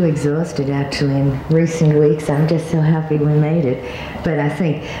been too exhausted, actually, in recent weeks. I'm just so happy we made it. But I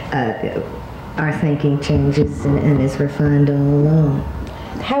think our thinking changes and is refined all along.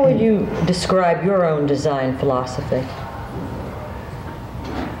 How would you describe your own design philosophy?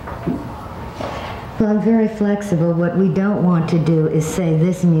 Well, I'm very flexible. What we don't want to do is say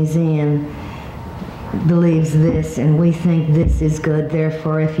this museum believes this and we think this is good,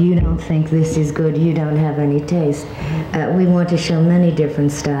 therefore if you don't think this is good, you don't have any taste. We want to show many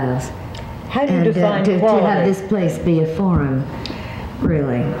different styles. How do you define to quality? have this place be a forum,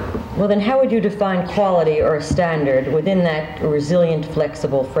 really. Well, then how would you define quality or a standard within that resilient,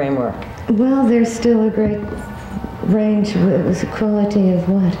 flexible framework? Well, there's still a great range. With quality of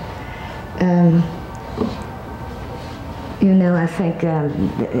what? You know, I think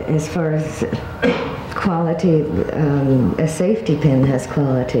as far as quality, a safety pin has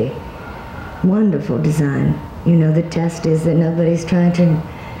quality. Wonderful design. You know, the test is that nobody's trying to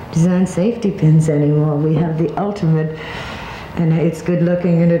design safety pins anymore. We have the ultimate, and it's good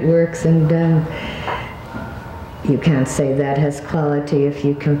looking and it works, and you can't say that has quality if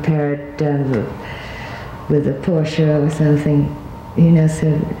you compare it with a Porsche or something, you know,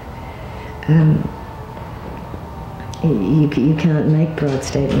 so you can't make broad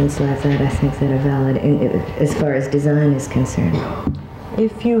statements like that, I think, that are valid as far as design is concerned.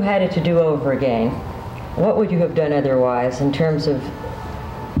 If you had it to do over again, what would you have done otherwise in terms of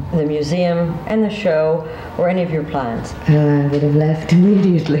the museum and the show or any of your plans? I would have left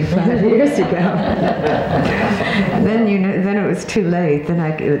immediately 5 years ago. Then, you know, then it was too late. Then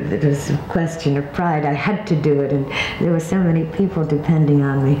it was a question of pride. I had to do it, and there were so many people depending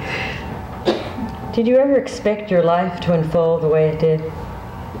on me. Did you ever expect your life to unfold the way it did?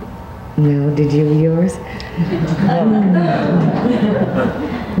 No, did you yours? No.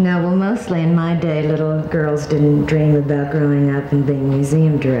 No, well, mostly in my day, little girls didn't dream about growing up and being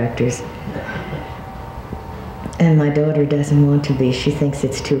museum directors. And my daughter doesn't want to be. She thinks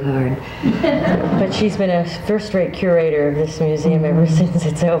it's too hard. But she's been a first-rate curator of this museum ever since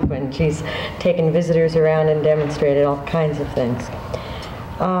it's opened. She's taken visitors around and demonstrated all kinds of things.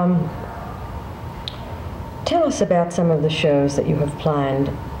 Tell us about some of the shows that you have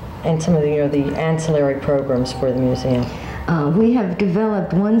planned and some of the, you know, the ancillary programs for the museum. We have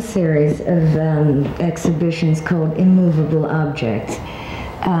developed one series of exhibitions called Immovable Objects.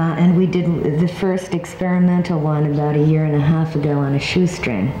 And we did the first experimental one about 1.5 years ago on a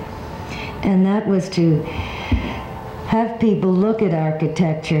shoestring. And that was to have people look at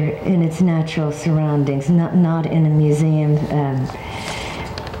architecture in its natural surroundings, not in a museum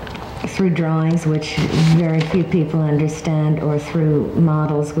through drawings, which very few people understand, or through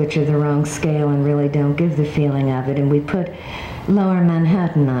models which are the wrong scale and really don't give the feeling of it. And we put Lower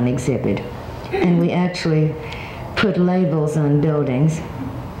Manhattan on exhibit. And we actually put labels on buildings,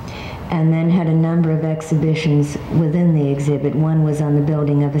 and then had a number of exhibitions within the exhibit. One was on the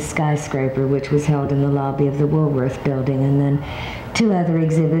building of a skyscraper, which was held in the lobby of the Woolworth building, and then 2 other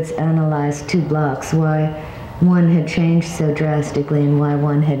exhibits analyzed 2 blocks, why one had changed so drastically and why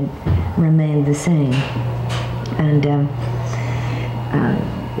one had remained the same. And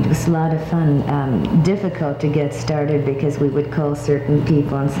it was a lot of fun. Difficult to get started because we would call certain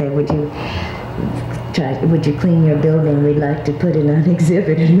people and say, would you clean your building? We'd like to put it on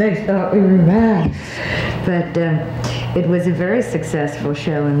exhibit. And they thought we were mad. But it was a very successful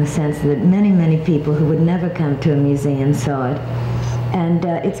show in the sense that many, many people who would never come to a museum saw it. And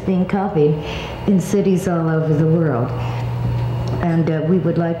it's being copied in cities all over the world. And we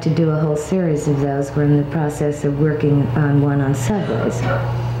would like to do a whole series of those. We're in the process of working on one on subways,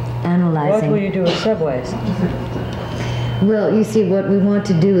 analyzing. What will you do with subways? Well, you see, what we want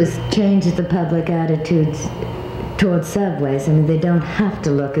to do is change the public attitudes towards subways. I mean, they don't have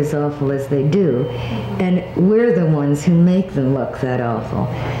to look as awful as they do, and we're the ones who make them look that awful.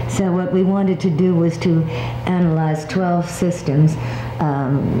 So what we wanted to do was to analyze 12 systems,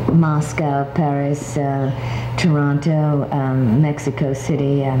 Moscow, Paris, Toronto, Mexico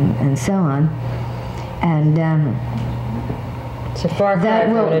City, and so on. And so far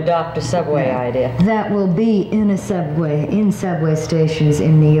from adopt a subway idea. That will be in subway stations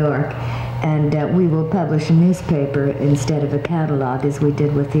in New York. And we will publish a newspaper instead of a catalog, as we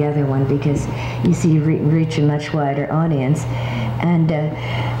did with the other one, because you see, you reach a much wider audience. And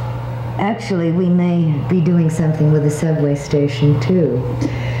actually, we may be doing something with a subway station too.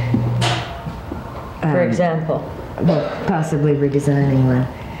 For example? Well, possibly redesigning one.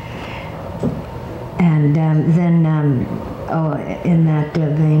 And then, in that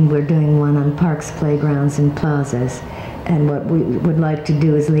vein, we're doing one on parks, playgrounds, and plazas. And what we would like to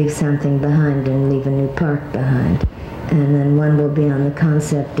do is leave something behind and leave a new park behind. And then one will be on the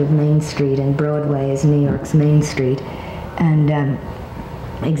concept of Main Street, and Broadway is New York's Main Street. And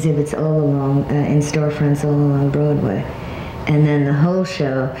exhibits all along, in storefronts all along Broadway. And then the whole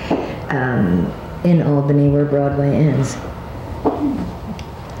show in Albany, where Broadway ends.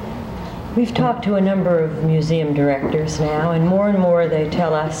 We've talked to a number of museum directors now, and more they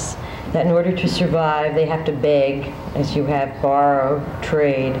tell us that in order to survive, they have to beg, as you have, borrow,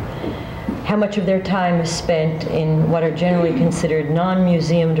 trade. How much of their time is spent in what are generally considered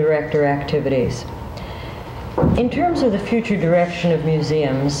non-museum director activities. In terms of the future direction of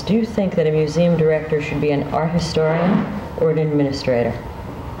museums, do you think that a museum director should be an art historian or an administrator?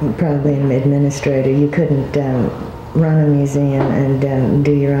 Probably an administrator. You couldn't run a museum and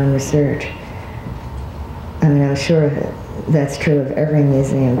do your own research. I mean, I'm sure that's true of every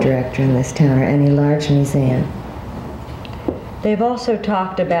museum director in this town, or any large museum. They've also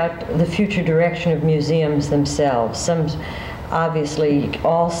talked about the future direction of museums themselves. Some obviously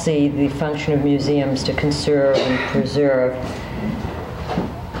all see the function of museums to conserve and preserve.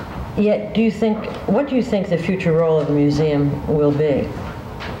 Yet, what do you think the future role of a museum will be?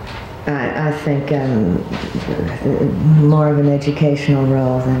 I think more of an educational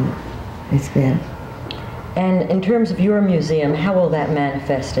role than it's been. And in terms of your museum, how will that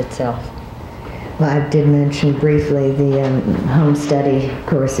manifest itself? Well, I did mention briefly the home study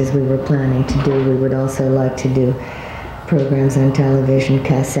courses we were planning to do. We would also like to do programs on television,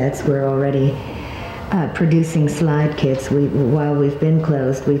 cassettes. We're already producing slide kits. While we've been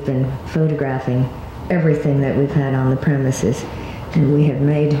closed, we've been photographing everything that we've had on the premises. And we have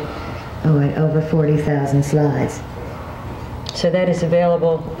made over 40,000 slides. So that is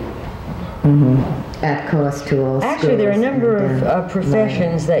available? Mm-hmm. At cost to all schools. Actually, there are a number of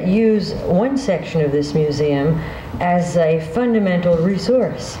professions that use one section of this museum as a fundamental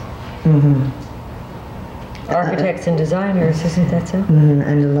resource. Mm-hmm. Architects and designers, isn't that so? Mm-hmm.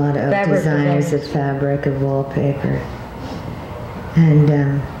 And a lot of designers of fabric, of wallpaper. And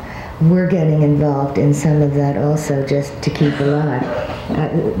we're getting involved in some of that also, just to keep alive.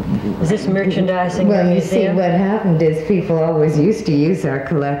 Is this merchandising? Well, you see, what happened is people always used to use our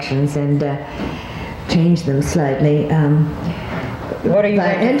collections and change them slightly. What are you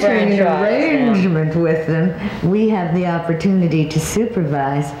by entering an arrangement with them, we have the opportunity to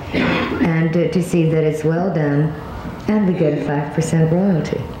supervise and to see that it's well done, and we get a 5%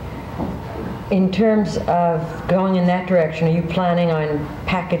 royalty. In terms of going in that direction, are you planning on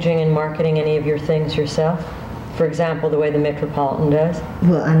packaging and marketing any of your things yourself? For example, the way the Metropolitan does?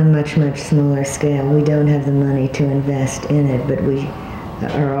 Well, on a much, much smaller scale. We don't have the money to invest in it, but we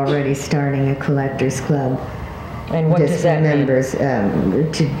are already starting a collectors club. And what does that mean? Members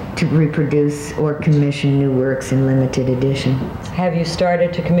to reproduce or commission new works in limited edition. Have you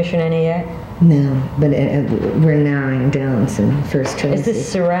started to commission any yet? No, but we're narrowing down some first choices. Is this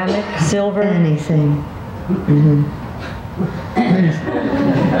ceramic, silver? Anything. Mm-hmm.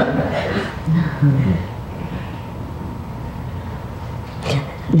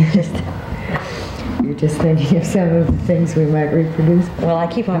 You're just thinking of some of the things we might reproduce? Well, I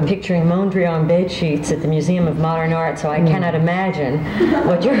keep on picturing Mondrian bed sheets at the Museum of Modern Art, so I cannot imagine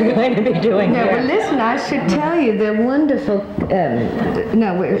what you're going to be doing here. Well, listen, I should tell you the wonderful,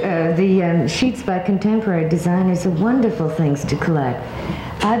 the sheets by contemporary designers are wonderful things to collect.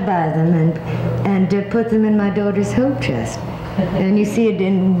 I buy them and put them in my daughter's hope chest. And you see it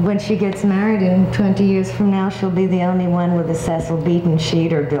when she gets married, and 20 years from now, she'll be the only one with a Cecil Beaton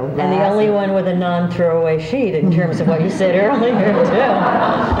sheet or Bill Bass. And the only one with a non-throwaway sheet, in terms of what you said earlier, too.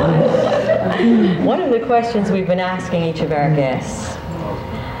 One of the questions we've been asking each of our guests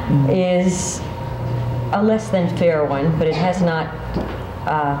is a less than fair one, but it has not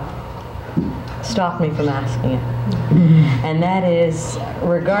stopped me from asking it. And that is,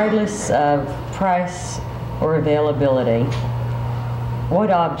 regardless of price or availability, what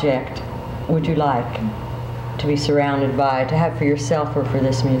object would you like to be surrounded by, to have for yourself or for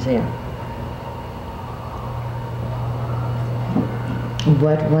this museum?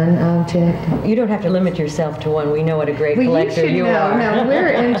 What one object? You don't have to limit yourself to one. We know what a great collector you are. No,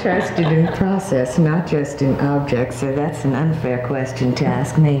 we're interested in process, not just in objects, so that's an unfair question to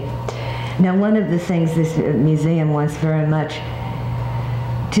ask me. Now, one of the things this museum wants very much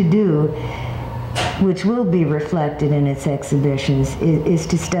to do, which will be reflected in its exhibitions, is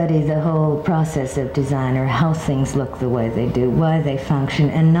to study the whole process of design, or how things look the way they do, why they function,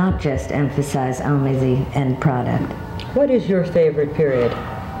 and not just emphasize only the end product. What is your favorite period?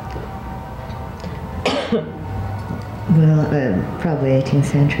 Well, probably 18th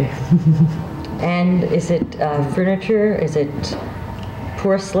century. And is it furniture? Is it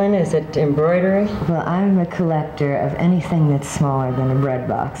porcelain? Is it embroidery? Well, I'm a collector of anything that's smaller than a bread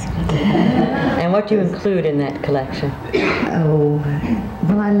box. And what do you include in that collection? Oh,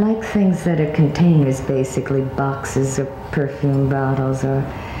 well, I like things that are containers, basically, boxes or perfume bottles, or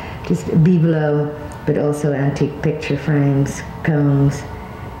just bibelots, but also antique picture frames, combs,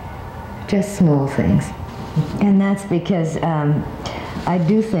 just small things. And that's because I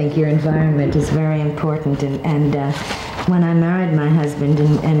do think your environment is very important, and when I married my husband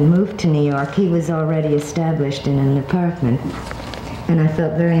and moved to New York, he was already established in an apartment, and I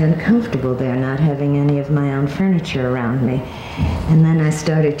felt very uncomfortable there, not having any of my own furniture around me. And then I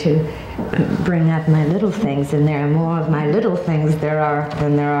started to bring up my little things, and there are more of my little things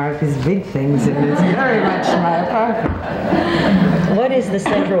than there are of his big things, and it's very much my apartment. What is the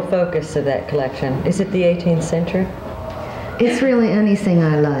central focus of that collection? Is it the 18th century? It's really anything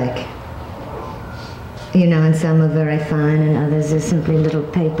I like. You know, and some are very fine, and others are simply little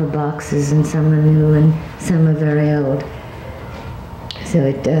paper boxes, and some are new, and some are very old. So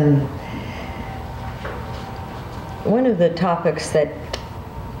it... One of the topics that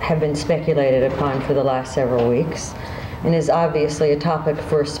have been speculated upon for the last several weeks, and is obviously a topic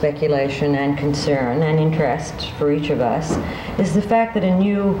for speculation and concern and interest for each of us, is the fact that a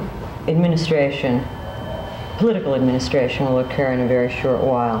new administration, political administration, will occur in a very short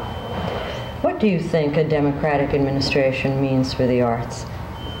while. What do you think a democratic administration means for the arts?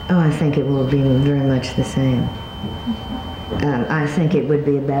 Oh, I think it will be very much the same. I think it would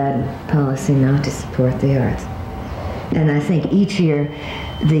be a bad policy not to support the arts. And I think each year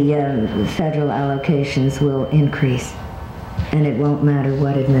the federal allocations will increase, and it won't matter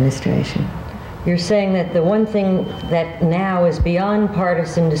what administration. You're saying that the one thing that now is beyond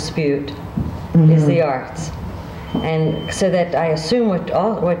partisan dispute is the arts. And so that I assume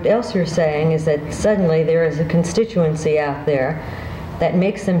what else you're saying is that suddenly there is a constituency out there that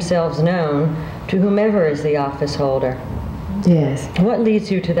makes themselves known to whomever is the office holder. Yes. What leads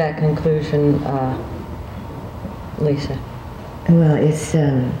you to that conclusion, Lisa? Well, it's,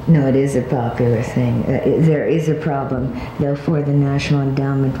 no, it is a popular thing. There is a problem, though, for the National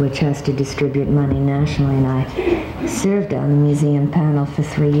Endowment, which has to distribute money nationally, and I served on the museum panel for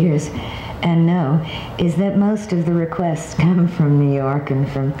 3 years, and know, is that most of the requests come from New York and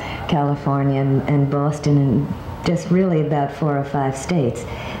from California and Boston, and just really about 4 or 5 states.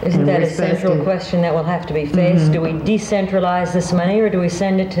 Isn't that a central question that will have to be faced? Do we decentralize this money, or do we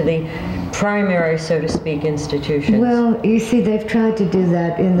send it to the primary, so to speak, institutions? Well, you see, they've tried to do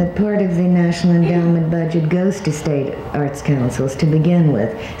that in the part of the National Endowment budget goes to state arts councils to begin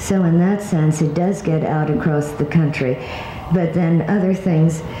with. So in that sense, it does get out across the country. But then other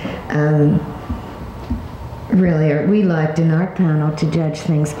things really are, we liked in our panel to judge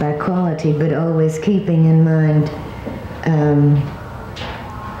things by quality, but always keeping in mind,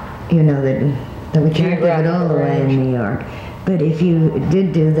 you know, that we can't give it all away in New York. But if you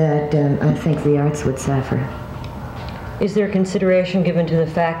did do that, I think the arts would suffer. Is there consideration given to the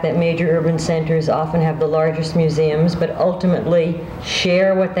fact that major urban centers often have the largest museums, but ultimately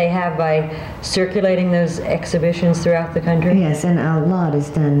share what they have by circulating those exhibitions throughout the country? Yes, and a lot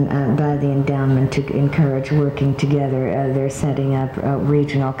is done by the endowment to encourage working together. They're setting up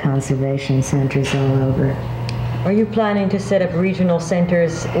regional conservation centers all over. Are you planning to set up regional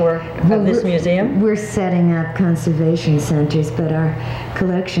centers of this museum? We're setting up conservation centers, but our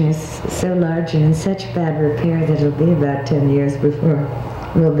collection is so large and in such bad repair that it'll be about 10 years before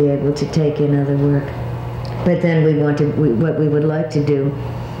we'll be able to take in other work. But then what we would like to do,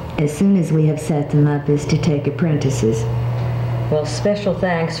 as soon as we have set them up, is to take apprentices. Well, special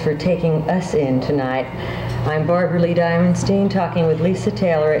thanks for taking us in tonight. I'm Barbara Lee Diamonstein, talking with Lisa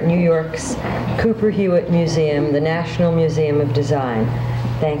Taylor at New York's Cooper Hewitt Museum, the National Museum of Design.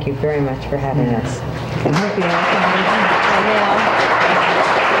 Thank you very much for having us. I hope you all come.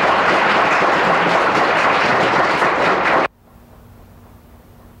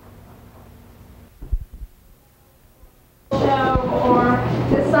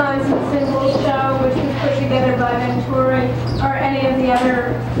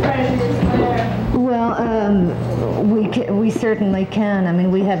 We certainly can. I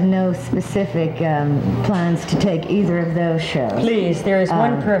mean, we have no specific plans to take either of those shows. Please, there is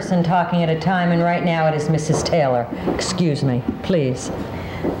one person talking at a time, and right now it is Mrs. Taylor. Excuse me, please.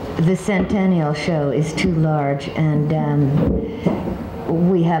 The Centennial show is too large, and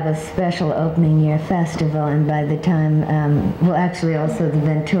we have a special opening year festival, and by the time, well, actually also the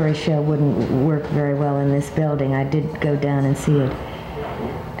Venturi show wouldn't work very well in this building. I did go down and see it.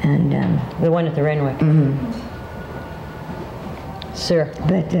 And the one at the Renwick. Mm-hmm. Sure.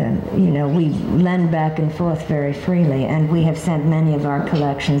 But, you know, we lend back and forth very freely, and we have sent many of our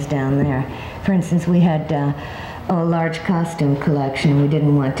collections down there. For instance, we had a large costume collection. We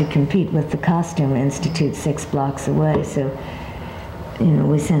didn't want to compete with the Costume Institute 6 blocks away, so, you know,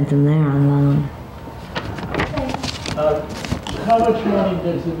 we sent them there on loan. How much money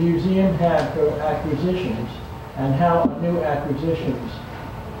does the museum have for acquisitions, and how are new acquisitions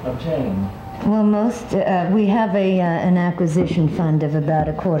obtained? Well, we have an acquisition fund of about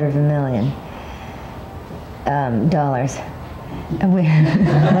 $250,000 dollars.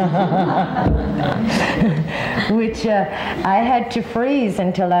 Which I had to freeze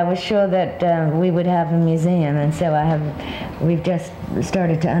until I was sure that we would have a museum, and so we've just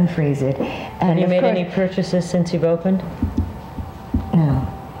started to unfreeze it. And have you made any purchases since you've opened? No,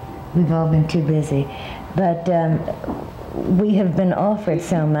 we've all been too busy. But we have been offered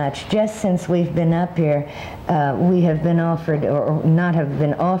so much. Just since we've been up here, we have been offered, or not have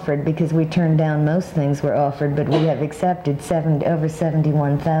been offered, because we turned down most things were offered, but we have accepted over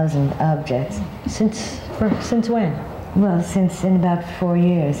 71,000 objects. Since when? Well, since in about 4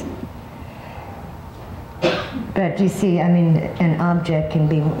 years. But you see, I mean, an object can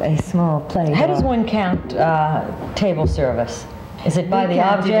be a small plate. How does one count table service? Is it by the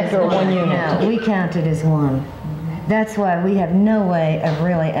object or one unit? No, we count it as one. That's why we have no way of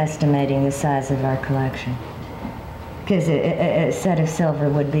really estimating the size of our collection. Because a set of silver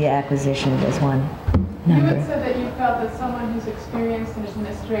would be acquisitioned as one number. You had said that you felt that someone who's experienced in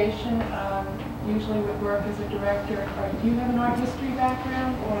administration usually would work as a director. Do you have an art history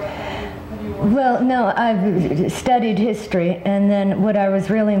background, or have you worked? Well, no, I've studied history, and then what I was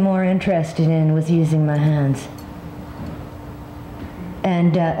really more interested in was using my hands.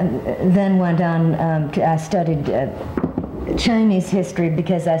 And then went on I studied Chinese history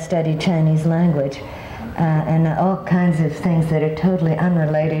because I studied Chinese language, and all kinds of things that are totally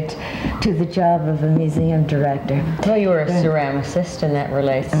unrelated to the job of a museum director. Well, you were a ceramicist, and that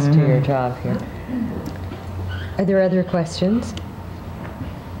relates to your job here. Are there other questions?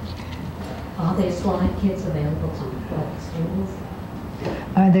 Are there slide kits available to public schools?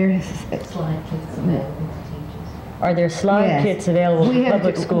 Are there Slide kits available to teachers? Are there slide kits available to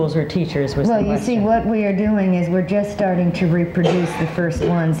public schools or teachers? Was the question. Well, you see, what we are doing is we're just starting to reproduce the first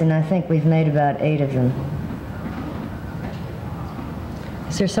ones, and I think we've made about 8 of them.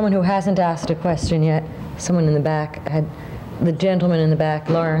 Is there someone who hasn't asked a question yet? Someone in the back. The gentleman in the back,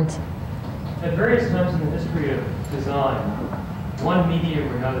 Lawrence. At various times in the history of design, one medium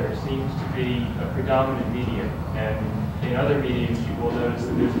or another seems to be a predominant medium, and in other mediums you will notice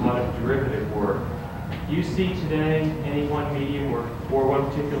that there's a lot of derivative work. Do you see today any one medium or one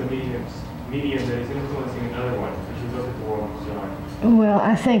particular medium that is influencing another one as you look at the world of design? Well,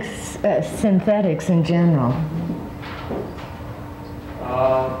 I think synthetics in general.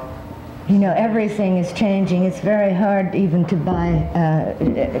 You know, everything is changing. It's very hard even to buy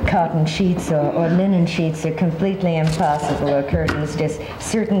cotton sheets or linen sheets. They're completely impossible, or curtains. Just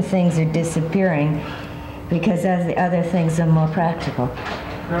certain things are disappearing because the other things are more practical.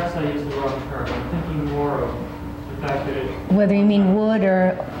 Perhaps I used the wrong term. I'm thinking more of the fact that Whether you mean wood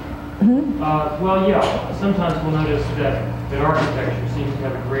or... well, yeah. Sometimes we'll notice that architecture seems to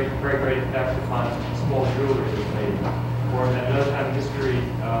have a very great effect upon small jewelry that's made. Or in another time in history,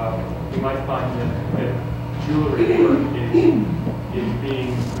 you might find that jewelry work is being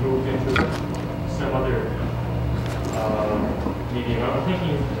moved into some other medium. I'm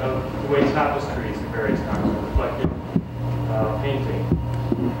thinking of the way tapestries at various times are reflected painting.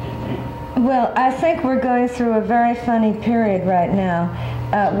 Well, I think we're going through a very funny period right now,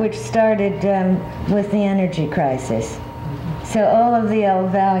 which started with the energy crisis. So all of the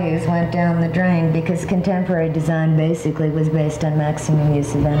old values went down the drain because contemporary design basically was based on maximum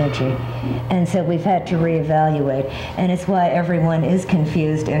use of energy. And so we've had to reevaluate. And it's why everyone is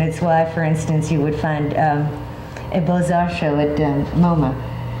confused. And it's why, for instance, you would find a Beaux-Arts show at MoMA,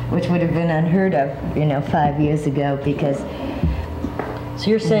 which would have been unheard of, 5 years ago, because... So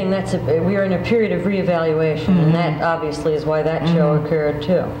you're saying we are in a period of reevaluation, and that obviously is why that show occurred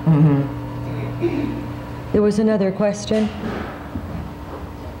too. There was another question.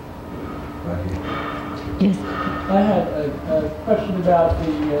 Yes. I had a question about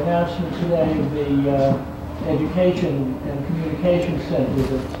the announcement today of the Education and Communication Center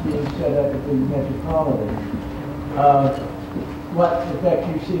that's being set up at the Metropolitan. What effect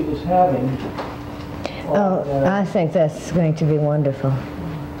do you see this having? I think that's going to be wonderful.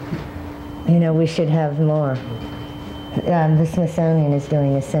 We should have more. The Smithsonian is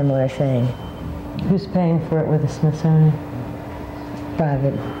doing a similar thing. Who's paying for it with the Smithsonian?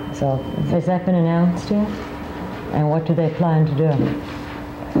 Private. So has that been announced yet? And what do they plan to do?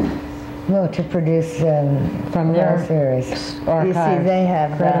 Well, to produce from their series. Archive. You see, they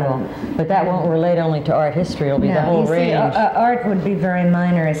have incredible. But that won't relate only to art history. It'll be the whole range. Art would be very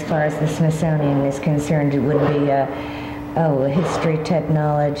minor as far as the Smithsonian is concerned. It would be history,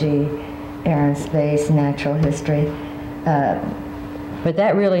 technology, air and space, natural history. But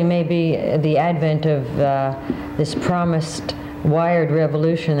that really may be the advent of this promised wired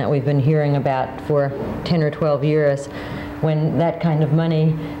revolution that we've been hearing about for 10 or 12 years, when that kind of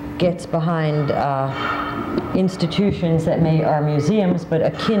money gets behind institutions that are museums, but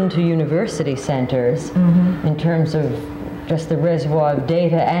akin to university centers in terms of just the reservoir of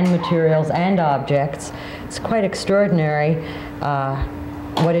data and materials and objects. It's quite extraordinary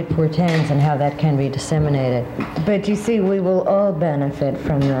what it portends and how that can be disseminated. But you see, we will all benefit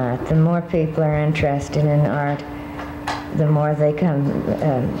from that. The more people are interested in art, the more they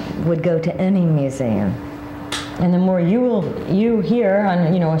would go to any museum. And the more you here on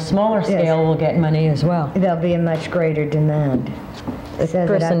a smaller scale will get money as well. There'll be a much greater demand. So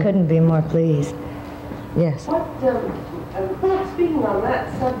that I couldn't be more pleased. Yes. Speaking on that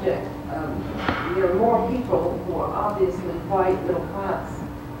subject, there are more people who are obviously white, middle class,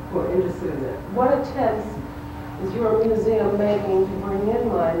 who are interested in it. What attempts is your museum making to bring in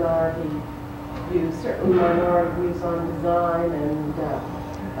minority views, certainly minority views on design and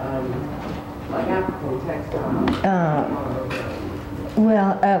like African textiles?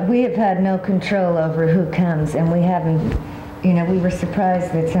 Well, we have had no control over who comes, and we haven't, we were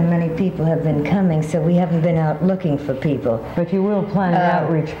surprised that so many people have been coming, so we haven't been out looking for people. But you will plan an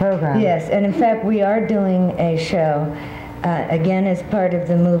outreach program. Yes, and in fact, we are doing a show, again as part of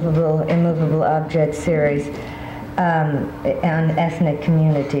the Immovable Object series, on ethnic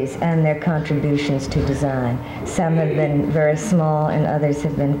communities and their contributions to design. Some have been very small and others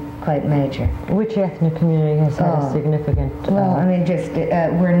have been quite major. Which ethnic community has had a significant... Well, I mean, just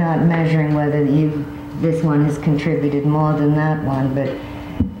we're not measuring whether this one has contributed more than that one, but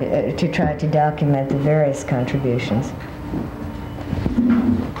to try to document the various contributions.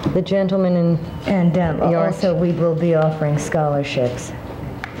 The gentleman in... And also we will be offering scholarships.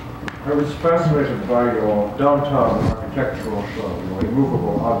 I was fascinated by your downtown architectural show, your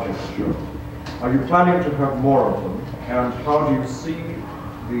immovable objects show. Are you planning to have more of them? And how do you see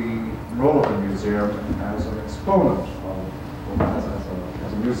the role of the museum as an exponent of,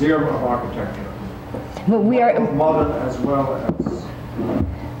 as a museum of architecture? But we are modern as well as...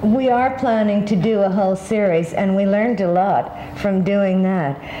 We are planning to do a whole series, and we learned a lot from doing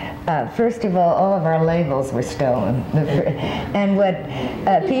that. First of all of our labels were stolen. And what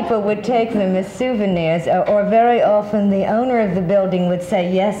people would take them as souvenirs, or very often the owner of the building would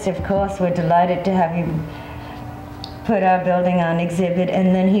say, yes, of course, we're delighted to have you put our building on exhibit,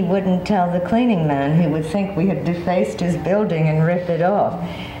 and then he wouldn't tell the cleaning man. He would think we had defaced his building and ripped it off.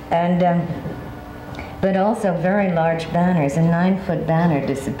 And but also very large banners. A 9-foot banner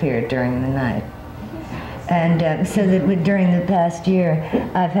disappeared during the night. And so that during the past year,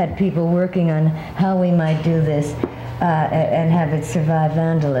 I've had people working on how we might do this and have it survive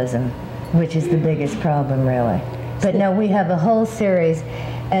vandalism, which is the biggest problem, really. But no, we have a whole series,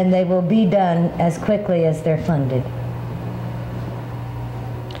 and they will be done as quickly as they're funded.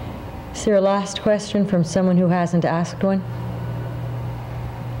 Is there a last question from someone who hasn't asked one?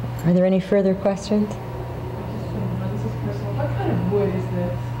 Are there any further questions?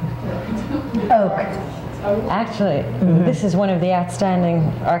 oak. Actually, this is one of the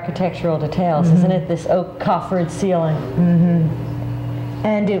outstanding architectural details, isn't it? This oak coffered ceiling.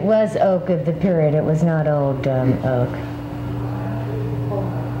 And it was oak of the period. It was not old oak.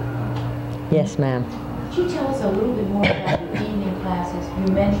 Yes, ma'am. Could you tell us a little bit more about the evening classes? You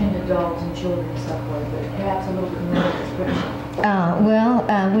mentioned adults and children and so forth, but perhaps a little bit more description.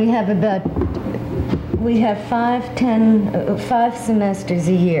 We have 5 semesters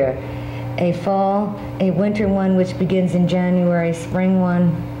a year. A fall, a winter one which begins in January, spring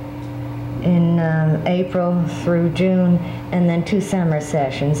one in April through June, and then 2 summer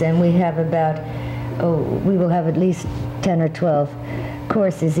sessions. And we have we will have at least 10 or 12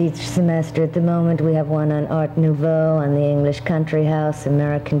 courses each semester. At the moment we have one on Art Nouveau, on the English Country House,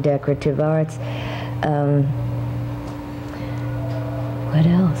 American Decorative Arts. What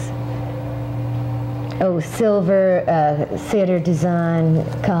else? Oh, silver, theater design,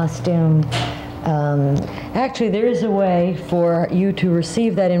 costume. Actually, there is a way for you to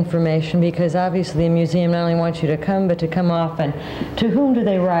receive that information, because obviously the museum not only wants you to come, but to come often. To whom do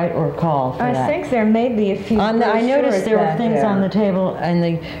they write or call for that? I think there may be a few I noticed there were things on the table in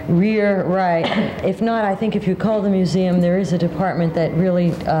the rear right. If not, I think if you call the museum, there is a department that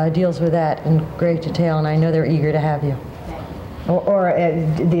really deals with that in great detail, and I know they're eager to have you. Or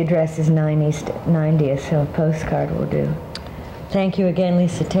the address is 9 East 90th, so a postcard will do. Thank you again,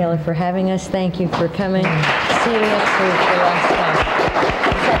 Lisa Taylor, for having us. Thank you for coming. See you next week for last time.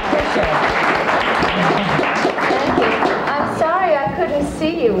 Thank you. I'm sorry I couldn't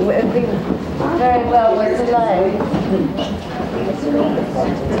see you very well with the light.